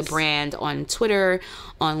pushing the brand on Twitter,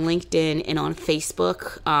 on LinkedIn, and on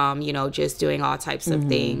Facebook. You know, just doing all types of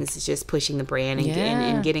things, just pushing the brand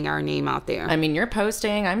and getting our name out there. I mean, you're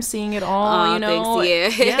posting, I'm seeing it all, you know.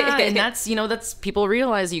 Thanks, and that's, you know, that's, people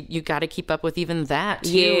realize you got to keep up with even that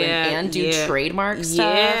too, and do trademark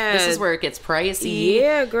stuff. This is where it gets pricey.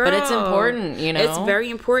 Yeah, girl. But it's important, you know. It's very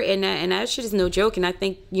important, and that shit is no joke. And I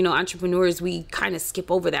think, you know, entrepreneurs, we kind of skip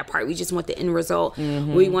over that part. We just want the end result.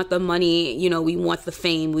 We want the money, you know, we want the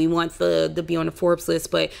fame, we want the be on the Forbes list.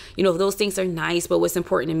 But, you know, those things are nice. But what's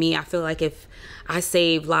important to me, I feel like if I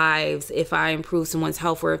save lives, if I improve someone's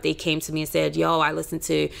health, or if they came to me and said, yo, I listened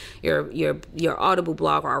to your Audible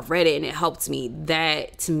blog, or I read it and it helped me,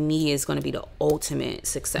 that to me is going to be the ultimate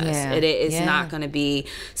success. It is not going to be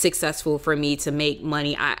successful for me to make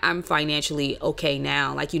money. I'm financially okay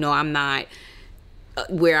now. Like, you know, I'm not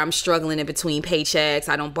where I'm struggling in between paychecks.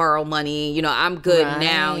 I don't borrow money, you know, I'm good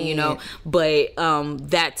now, you know, but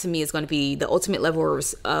that to me is going to be the ultimate level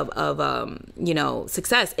of you know,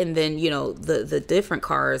 success. And then, you know, the different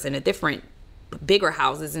cars and the different bigger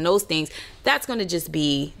houses and those things, that's going to just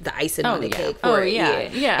be the icing on the cake for it.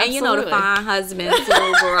 And absolutely. you know, the fine husband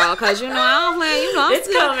too, girl, because, you know, I don't play, you know, it's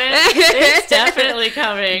coming. It's definitely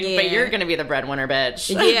coming. But you're going to be the breadwinner, bitch.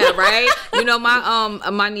 Yeah, right. You know,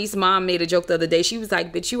 my niece's mom made a joke the other day. She was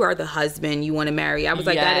like, bitch, you are the husband you want to marry. I was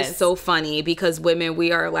like, that is so funny, because women,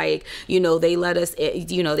 we are like, you know, they let us,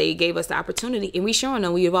 you know, they gave us the opportunity, and we sure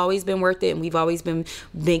know we've always been worth it, and we've always been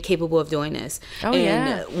capable of doing this.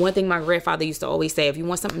 One thing my grandfather used to always say, if you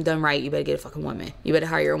want something done right, you better get a fucking woman. You better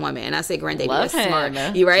hire a woman. And I say, granddaddy, that's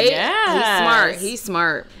smart. You right? Yes. He's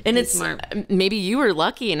smart. And he's smart. Maybe you were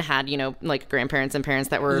lucky and had, you know, like grandparents and parents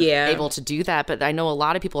that were able to do that. But I know a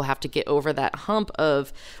lot of people have to get over that hump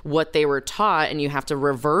of what they were taught, and you have to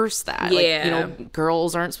reverse that. Like, you know,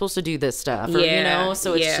 girls aren't supposed to do this stuff. Or, you know,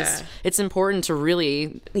 so it's just, it's important to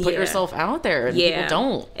really put yourself out there, and people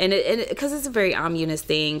don't. And because it's a very ominous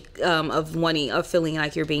thing of feeling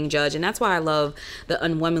like you're being judged. And that's why I love the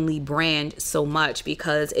Unwomanly brand so much,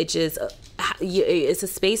 because it just it's a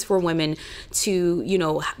space for women to, you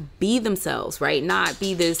know, be themselves, right? Not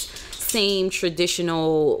be this same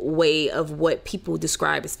traditional way of what people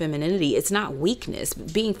describe as femininity. It's not weakness.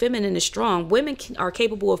 Being feminine is strong. Women are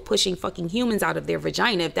capable of pushing fucking humans out of their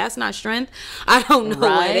vagina. If that's not strength, I don't know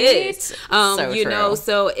what is. You know,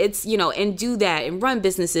 so it's, you know, and do that and run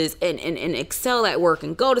businesses and excel at work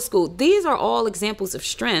and go to school. These are all examples of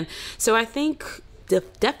strength. So I think the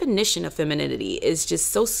definition of femininity is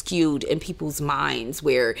just so skewed in people's minds,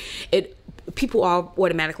 where people all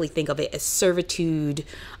automatically think of it as servitude,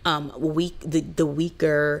 the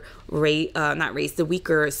weaker the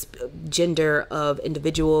weaker gender of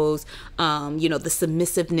individuals, you know, the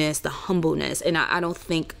submissiveness, the humbleness. And I don't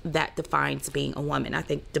think that defines being a woman. I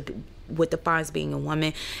think what defines being a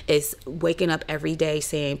woman is waking up every day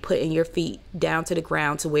saying, putting your feet down to the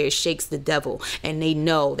ground to where it shakes the devil, and they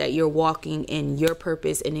know that you're walking in your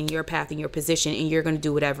purpose and in your path and your position, and you're going to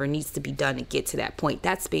do whatever needs to be done to get to that point.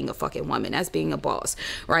 That's being a fucking woman. That's being a boss,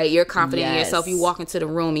 right? You're confident in yourself. You walk into the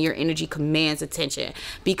room and your energy commands attention,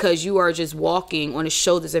 because you are just walking on the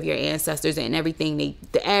shoulders of your ancestors and everything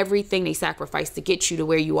they sacrificed to get you to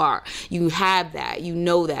where you are. You have that. You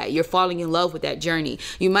know that. You're falling in love with that journey.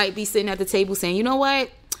 You might be sitting at the table saying, you know what,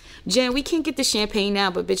 Jen, we can't get the champagne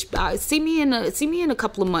now, but bitch, see me in a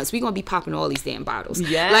couple of months. We're gonna be popping all these damn bottles.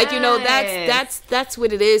 Like, you know, that's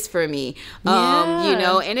what it is for me. You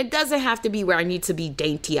know, and it doesn't have to be where I need to be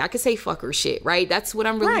dainty. I could say fucker shit, right? That's what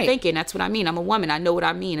I'm really thinking. That's what I mean. I'm a woman. I know what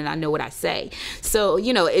I mean, and I know what I say. So,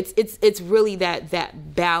 you know, it's really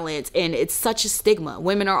that balance, and it's such a stigma.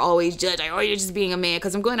 Women are always judged like, oh, you're just being a man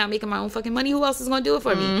because I'm going out making my own fucking money. Who else is gonna do it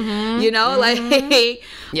for me? You know, like,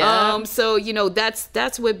 so, you know,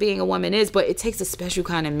 that's what being a woman is. But it takes a special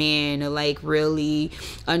kind of man to like really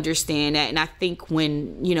understand that. And I think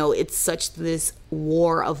when, you know, it's such this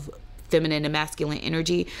war of feminine and masculine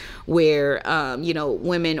energy where you know,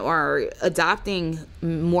 women are adopting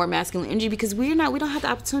more masculine energy because we don't have the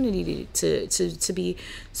opportunity to be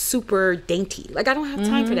super dainty. Like, I don't have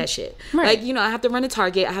time for that shit. Like, you know, I have to run a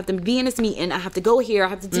Target, I have to be in this meeting, I have to go here, I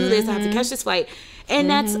have to do this, I have to catch this flight. And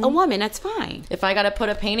that's a woman. That's fine. If I got to put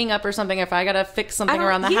a painting up or something, if I got to fix something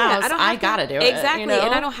around the house, I got to do it. Exactly. You know?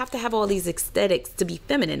 And I don't have to have all these aesthetics to be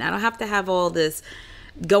feminine. I don't have to have all this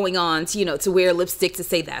going on to, you know, to wear lipstick to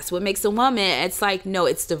say that's what makes a woman. It's like, no,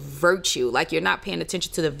 it's the virtue. Like, you're not paying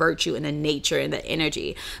attention to the virtue and the nature and the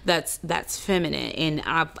energy that's feminine. And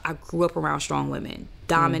I grew up around strong women,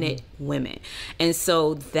 dominant women. And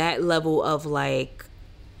so that level of like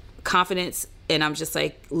confidence. And I'm just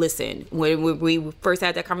like, listen, when we first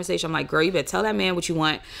had that conversation, I'm like, girl, you better tell that man what you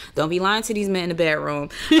want. Don't be lying to these men in the bedroom.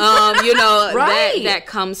 You know, that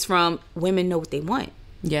comes from women know what they want.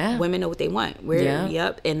 Yeah. Women know what they want.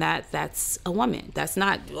 Yep. And that's a woman. That's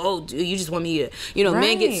not, oh, you just want me to,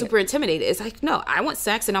 men get super intimidated. It's like, no, I want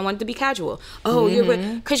sex and I want it to be casual. Oh,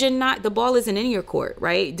 because you're not, the ball isn't in your court,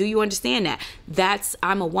 right? Do you understand that?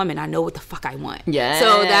 I'm a woman. I know what the fuck I want. Yeah.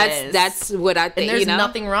 So that's what I think. And there's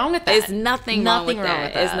nothing wrong with that. There's nothing wrong with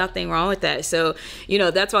that. There's nothing wrong with that. So,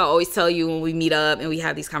 that's why I always tell you when we meet up and we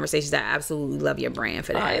have these conversations that I absolutely love your brand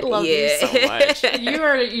for that. I love you so much.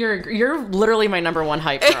 You're literally my number one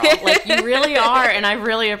hype girl. Like, you really are, and I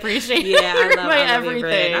really appreciate I love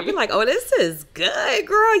everything. I'd be like, oh, this is good,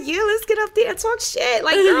 girl. Yeah, let's get up there and talk shit.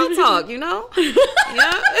 Like, girl talk,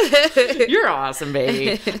 Yeah. You're awesome,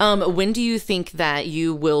 baby. When do you think that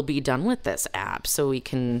you will be done with this app so we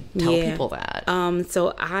can tell people that?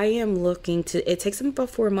 So I am looking to, it takes them about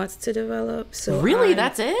 4 months to develop. So really?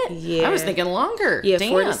 That's it? Yeah. I was thinking longer. Yeah,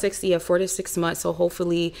 Damn. 4 to 6 months. So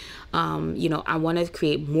hopefully, I want to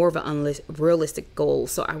create more of a realistic goal.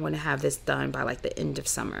 So I want to have this done by like the end of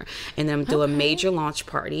summer. And then I'm doing a major launch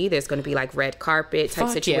party. There's going to be like red carpet type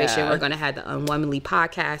situation. Yeah. We're going to have the Unwomanly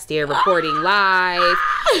podcast there reporting live.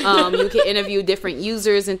 You can interview different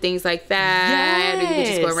users and things like that. Yes. You can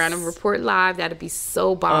just go around and report live. That'd be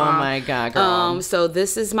so bomb. Oh my God, girl. So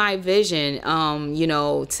this is my vision,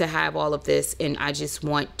 to have all of this. And I just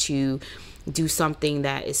want to do something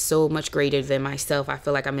that is so much greater than myself. I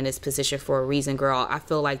feel like I'm in this position for a reason, girl. I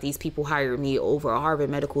feel like these people hired me over a Harvard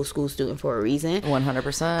Medical School student for a reason.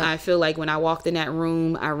 100%. I feel like when I walked in that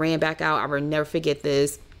room, I ran back out. I will never forget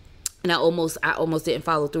this. And I almost didn't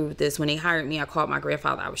follow through with this. When they hired me, I called my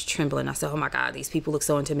grandfather. I was trembling. I said, oh my God, these people look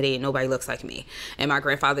so intimidating. Nobody looks like me. And my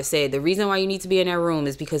grandfather said, the reason why you need to be in that room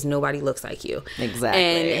is because nobody looks like you. Exactly.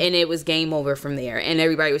 And it was game over from there. And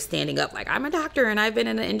everybody was standing up like, I'm a doctor and I've been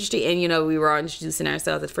in the industry. And, we were all introducing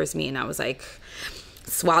ourselves at the first meeting. I was like,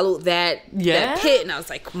 swallowed that pit, and I was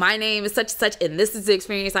like, my name is such and such, and this is the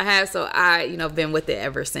experience I have. So I been with it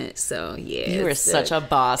ever since. So yeah, you are such a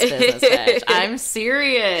boss business bitch. I'm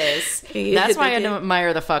serious. That's why I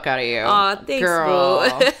admire the fuck out of you. Oh, thanks,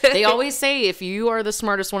 girl. They always say if you are the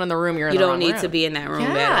smartest one in the room, you don't need to be in that room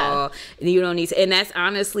at all. You don't need to. And that's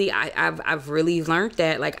honestly, I've really learned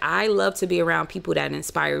that. Like, I love to be around people that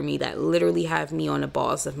inspire me, that literally have me on the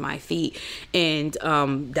balls of my feet. And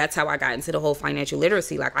that's how I got into the whole financial literacy.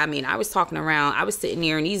 Like, I was sitting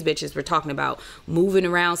there and these bitches were talking about moving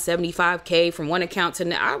around $75K from one account to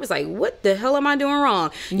another. I was like, what the hell am I doing wrong?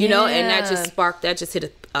 You know, and that just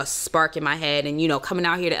hit a spark in my head. And, coming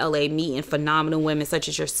out here to LA, meeting phenomenal women such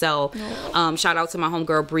as yourself. Shout out to my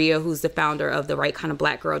homegirl, Bria, who's the founder of The Right Kind of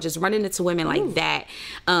Black Girl. Just running into women like that.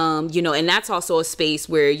 And that's also a space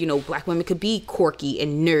where, Black women could be quirky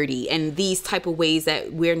and nerdy and these type of ways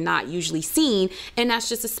that we're not usually seen. And that's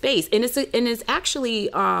just a space. And it's actually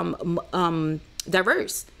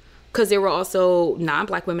diverse. Because there were also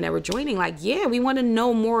non-Black women that were joining. Like, yeah, we want to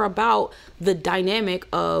know more about the dynamic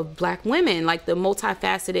of Black women, like the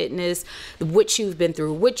multifacetedness, what you've been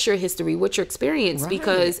through, what's your history, what's your experience. Right.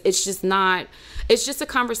 Because it's just a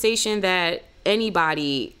conversation that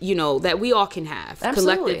anybody, that we all can have.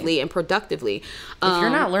 Absolutely. Collectively and productively. If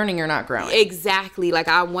you're not learning, you're not growing. Exactly. Like,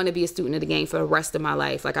 I want to be a student of the game for the rest of my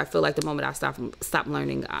life. Like, I feel like the moment I stop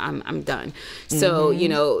learning, I'm done. So,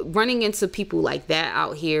 running into people like that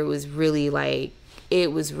out here was really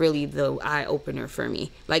it was really the eye opener for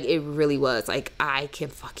me. Like, it really was. Like, I can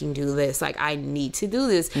fucking do this. Like, I need to do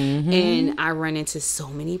this. And I run into so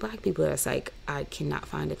many Black people that's like, I cannot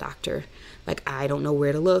find a doctor. Like, I don't know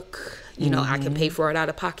where to look. I can pay for it out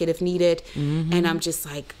of pocket if needed. And I'm just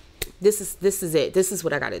like, this is it. This is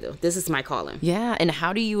what I got to do. This is my calling. Yeah. And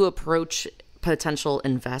how do you approach potential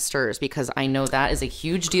investors? Because I know that is a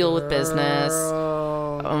huge deal with business.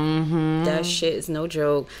 That shit is no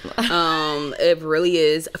joke. It really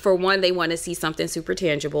is. For one, they want to see something super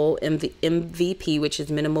tangible, MVP, which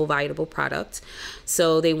is minimal viable product.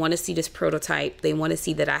 So they want to see this prototype. They want to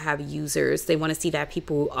see that I have users. They want to see that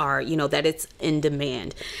people are, that it's in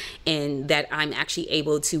demand and that I'm actually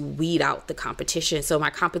able to weed out the competition. So my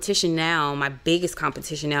biggest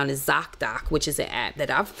competition now is ZocDoc, which is an app that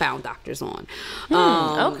I've found doctors on.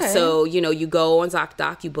 Okay. So, you go on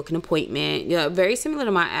ZocDoc, you book an appointment, very similar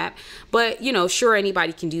to my app, but, sure,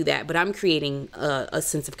 anybody can do that. But I'm creating a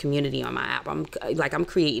sense of community on my app. I'm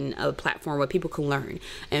creating a platform where people can learn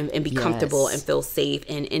and be comfortable and feel safe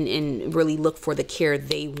and really look for the care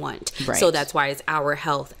they want. Right. So that's why it's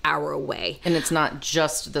OurHealth, Our Way. And it's not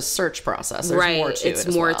just the search process. There's more to it. It's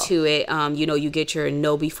more to it. You get your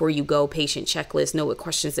know before you go patient checklist, know what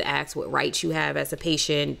questions to ask, what rights you have as a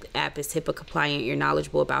patient. App is HIPAA compliant. You're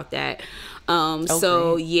knowledgeable about that.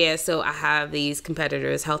 So I have these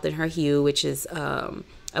competitors, Health and Her Hue, which is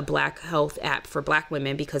Black health app for Black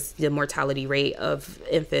women, because the mortality rate of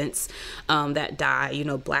infants that die,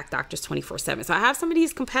 Black doctors 24/7. So I have some of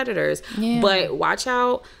these competitors, but watch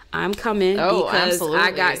out. I'm coming because absolutely.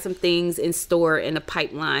 I got some things in store in the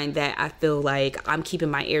pipeline that I feel like I'm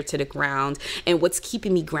keeping my ear to the ground. And what's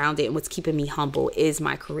keeping me grounded and what's keeping me humble is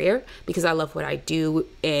my career, because I love what I do,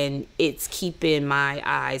 and it's keeping my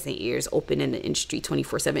eyes and ears open in the industry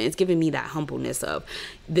 24/7. It's giving me that humbleness of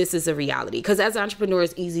this is a reality. Because as an entrepreneur,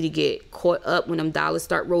 it's easy to get caught up when them dollars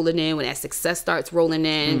start rolling in, when that success starts rolling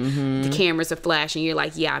in, the cameras are flashing, you're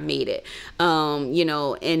like, yeah, I made it.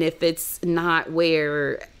 And if it's not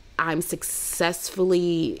where I'm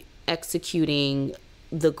successfully executing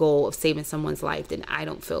the goal of saving someone's life, then I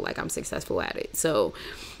don't feel like I'm successful at it. So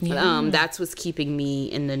that's what's keeping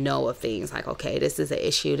me in the know of things. Like, okay, this is an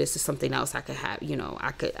issue. This is something else I could have,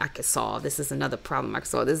 I could solve. This is another problem I could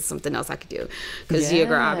solve. This is something else I could do. Because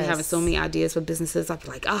girl, I've been having so many ideas for businesses. I'll be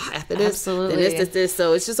like, after this, then this.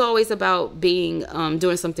 So it's just always about being,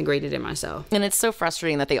 doing something greater than myself. And it's so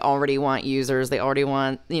frustrating that they already want users. They already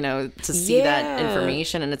want, to see that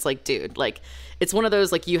information. And it's like, dude, like, it's one of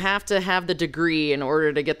those, like, you have to have the degree in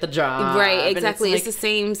order to get the job. Right, exactly. It's the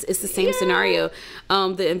same scenario.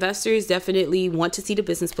 The investors definitely want to see the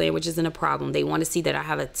business plan, which isn't a problem. They want to see that I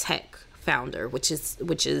have a tech founder, which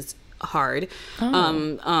is hard.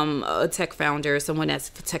 A tech founder, someone that's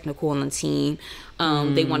technical on the team.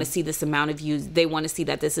 They want to see this amount of views. They want to see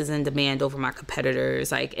that this is in demand over my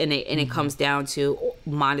competitors. Like, and it comes down to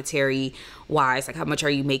monetary wise, like how much are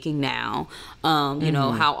you making now?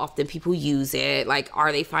 How often people use it? Like,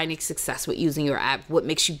 are they finding success with using your app? What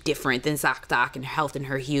makes you different than ZocDoc and Health and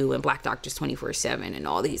Her Hue and Black Doctors 24/7 and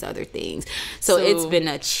all these other things? So it's been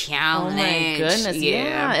a challenge. Oh my goodness,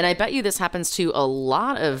 yeah. And I bet you this happens to a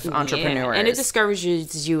lot of entrepreneurs. And it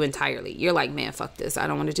discourages you entirely. You're like, man, fuck this. I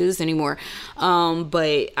don't want to do this anymore.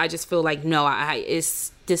 But I just feel like, no,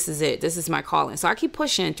 this is it. This is my calling. So I keep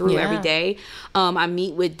pushing through every day. I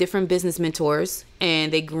meet with different business mentors,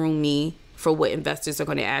 and they groom me for what investors are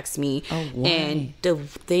going to ask me. And the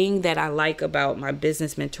thing that I like about my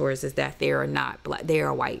business mentors is that they are not Black. They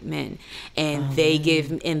are white men, and they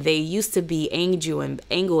used to be angel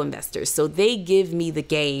investors. So they give me the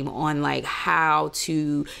game on like how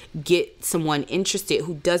to get someone interested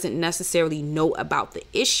who doesn't necessarily know about the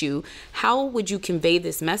issue. How would you convey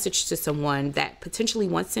this message to someone that potentially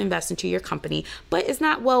wants to invest into your company, but is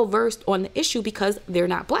not well versed on the issue because they're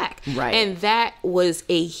not Black? Right. And that was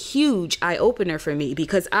a huge eye-opener for me,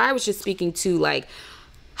 because I was just speaking to like,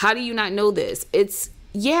 how do you not know this?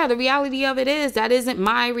 The reality of it is that isn't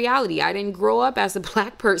my reality. I didn't grow up as a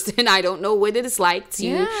Black person. I don't know what it is like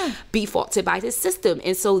to be faulted by this system.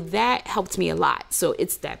 And so that helped me a lot. So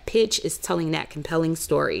it's that pitch, is telling that compelling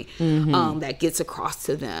story that gets across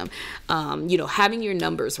to them. Having your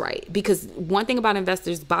numbers right. Because one thing about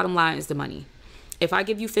investors, bottom line is the money. If I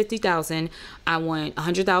give you $50,000, I want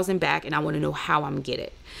 $100,000 back, and I want to know how I'm gonna get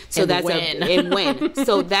it. So that's when.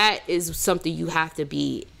 So that is something you have to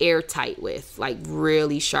be airtight with, like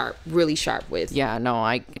really sharp with. Yeah, no,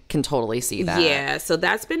 I can totally see that. Yeah, so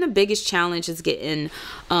that's been the biggest challenge, is getting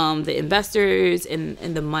the investors and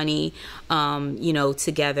the money,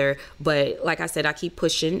 together. But like I said, I keep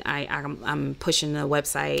pushing. I'm pushing the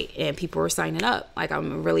website, and people are signing up. Like,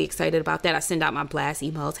 I'm really excited about that. I send out my blast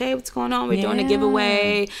emails. Hey, what's going on? We're doing a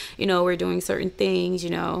giveaway. We're doing certain things.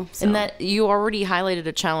 So. And that you already highlighted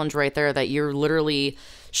a challenge right there, that you're literally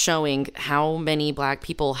showing how many Black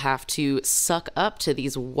people have to suck up to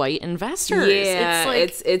these white investors. Yeah,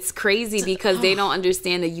 it's crazy because they don't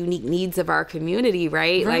understand the unique needs of our community,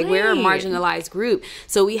 right? Like, we're a marginalized group,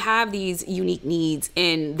 so we have these unique needs,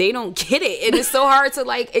 and they don't get it, and it's so hard to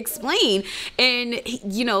like explain. And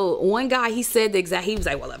one guy, he said he was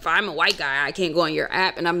like, well, if I'm a white guy, I can't go on your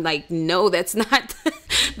app. And I'm like, no, that's not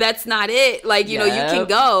that's not it. Like, you can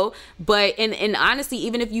go, but and honestly,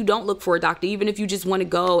 even if you don't look for a doctor, even if you just want to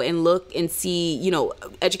go and look and see,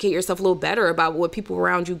 educate yourself a little better about what people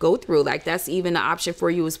around you go through, like, that's even an option for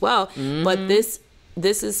you as well. But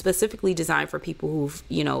this is specifically designed for people who've,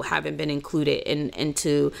 haven't been included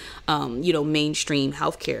into, mainstream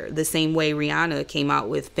healthcare. The same way Rihanna came out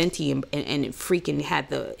with Fenty and it freaking had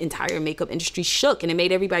the entire makeup industry shook, and it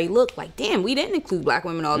made everybody look like, damn, we didn't include Black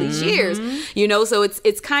women all these years, So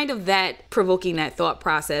it's kind of that provoking that thought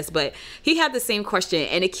process. But he had the same question,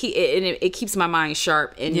 and it keeps my mind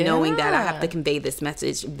sharp in knowing that I have to convey this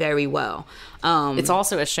message very well. It's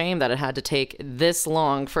also a shame that it had to take this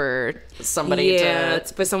long for somebody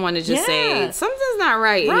for someone to just say something's not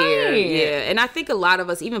right here. Yeah, and I think a lot of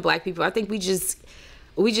us, even Black people, I think we just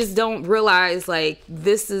we just don't realize like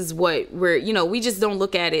this is what we're, you know, we just don't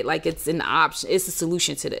look at it like it's an option, it's a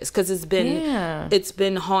solution to this, because it's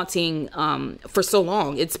been haunting for so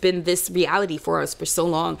long. It's been this reality for us for so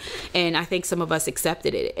long, and I think some of us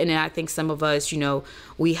accepted it, and I think some of us, you know,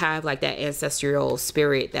 we have like that ancestral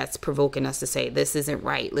spirit that's provoking us to say this isn't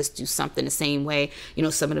right, let's do something the same way, you know,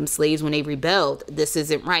 some of them slaves when they rebelled, this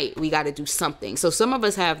isn't right, we got to do something. So some of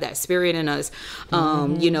us have that spirit in us,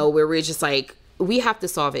 you know, where we're just like, we have to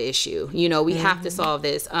solve an issue, you know, we have to solve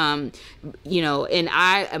this, you know, and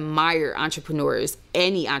I admire entrepreneurs,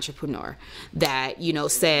 any entrepreneur that, you know,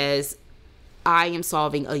 says, I am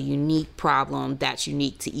solving a unique problem that's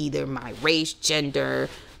unique to either my race, gender,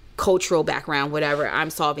 cultural background, whatever.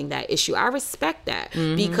 I'm solving that issue. I respect that,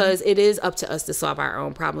 because it is up to us to solve our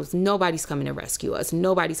own problems. Nobody's coming to rescue us.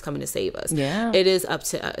 Nobody's coming to save us. Yeah. It is up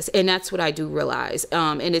to us. And that's what I do realize.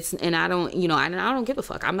 And I don't, you know, I don't give a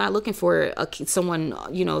fuck. I'm not looking for someone,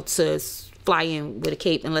 you know, to fly in with a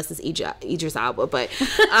cape unless it's Idris Elba, but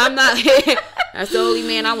I'm not. That's the only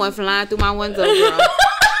man I want flying through my window, girl.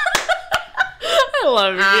 I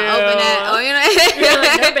love you. Open that. Oh, you know. You're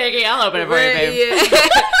like, no biggie, I'll open it for you, babe. Yeah.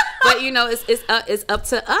 But you know, it's up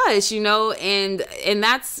to us, you know, and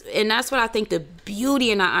that's what I think the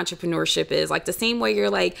beauty in our entrepreneurship is. Like the same way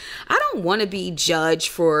you're like, I don't want to be judged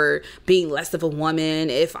for being less of a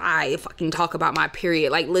woman if I can talk about my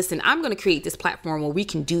period. Like, listen, I'm going to create this platform where we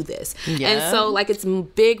can do this. Yeah. And so like, it's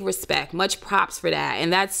big respect, much props for that.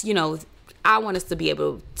 And that's, you know, I want us to be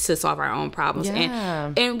able to solve our own problems.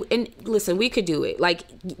 Yeah. And listen, we could do it. Like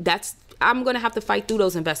I'm going to have to fight through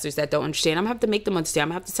those investors that don't understand. I'm going to have to make them understand. I'm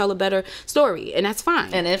going to have to tell a better story, and that's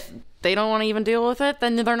fine. And if they don't want to even deal with it,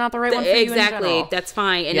 then they're not the right one for you in general. Exactly. That's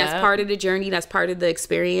fine. And that's part of the journey. That's part of the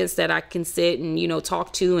experience that I can sit and, you know,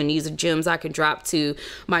 talk to. And these are gems I can drop to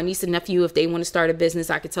my niece and nephew. If they want to start a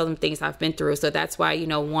business, I could tell them things I've been through. So that's why, you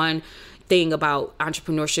know, one thing about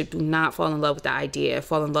entrepreneurship, do not fall in love with the idea,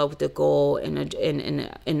 fall in love with the goal and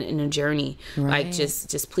a journey. Right. Like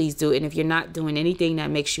just please do it. And if you're not doing anything that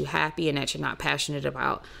makes you happy and that you're not passionate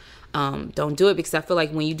about, don't do it, because I feel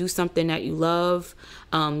like when you do something that you love,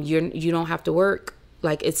 you don't have to work.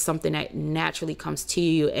 Like, it's something that naturally comes to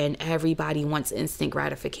you, and everybody wants instant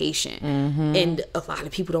gratification. And a lot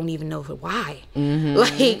of people don't even know why.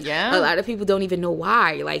 Like, a lot of people don't even know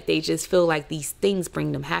why. Like, they just feel like these things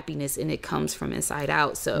bring them happiness, and it comes from inside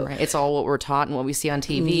out. So it's all what we're taught and what we see on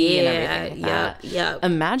TV and everything like that. Yeah.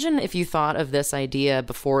 Imagine if you thought of this idea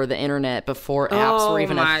before the internet, before apps were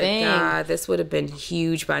even a thing. Oh my God, this would have been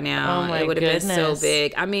huge by now. Oh my It would have been so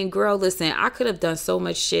big. I mean, girl, listen, I could have done so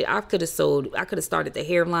much shit. I could have started the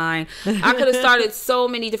hairline. I could have started so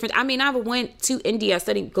many different. I mean, I went to India. I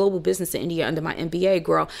studied global business in India under my MBA,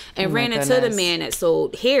 girl, and ran into the man that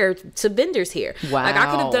sold hair to vendors here. Wow. Like, I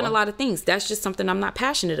could have done a lot of things. That's just something I'm not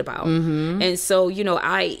passionate about. And so, you know,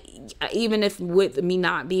 even if with me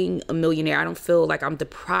not being a millionaire, I don't feel like I'm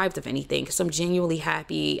deprived of anything, because I'm genuinely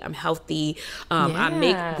happy. I'm healthy. I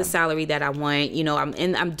make the salary that I want. You know,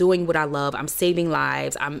 I'm doing what I love. I'm saving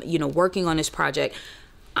lives. I'm, you know, working on this project.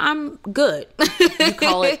 I'm good. You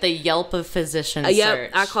call it the Yelp of Physician Search.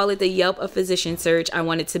 Yep, I call it the Yelp of Physician Search. I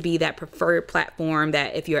want it to be that preferred platform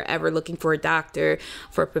that if you're ever looking for a doctor,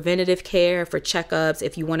 for preventative care, for checkups,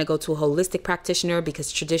 if you want to go to a holistic practitioner because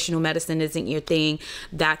traditional medicine isn't your thing,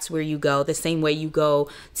 that's where you go. The same way you go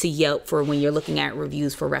to Yelp for when you're looking at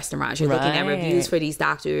reviews for restaurants. You're looking at reviews for these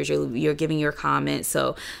doctors. You're giving your comments.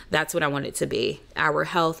 So that's what I want it to be. Our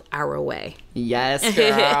health, our way. Yes,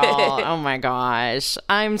 girl. Oh my gosh.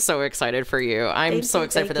 I'm so excited for you. I'm so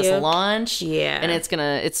excited for this launch. Yeah. And it's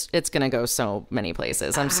gonna go so many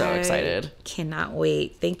places. I'm so excited. Cannot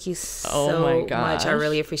wait. Thank you so much. I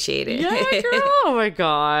really appreciate it. Yeah, girl. Oh my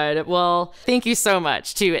God. Well, thank you so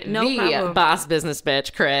much to the boss business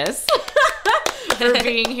bitch, Kris, for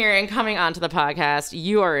being here and coming onto the podcast.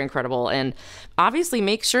 You are incredible. And obviously,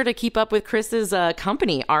 make sure to keep up with Kris's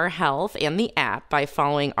company, OurHealth, and the app by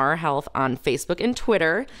following OurHealth on Facebook and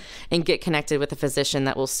Twitter, and get connected with a physician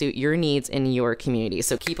that will suit your needs in your community.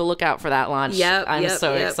 So keep a lookout for that launch. I'm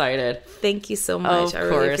so excited. Thank you so much. I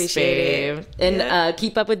really appreciate it. And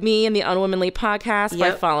keep up with me and the Unwomanly podcast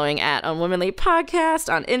by following at Unwomanly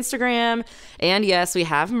Podcast on Instagram. And yes, we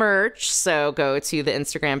have merch. So go to the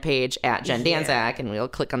Instagram page at Jen Danczak, and we'll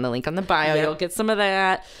click on the link on the bio. You'll get some of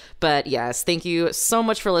that. But yes, thank you so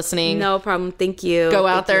much for listening. No problem. Thank you. Go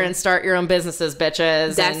out there and start your own businesses,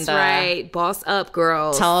 bitches. That's right. Boss up,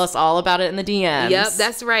 girls. Tell us all about it in the DMs. Yep,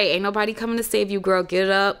 that's right. Ain't nobody coming to save you, girl.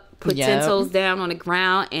 Get up, put 10 toes down on the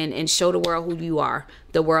ground, and show the world who you are.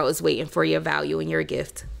 The world is waiting for your value and your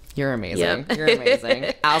gift. You're amazing. You're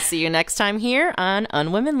amazing. I'll see you next time here on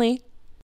Unwomanly.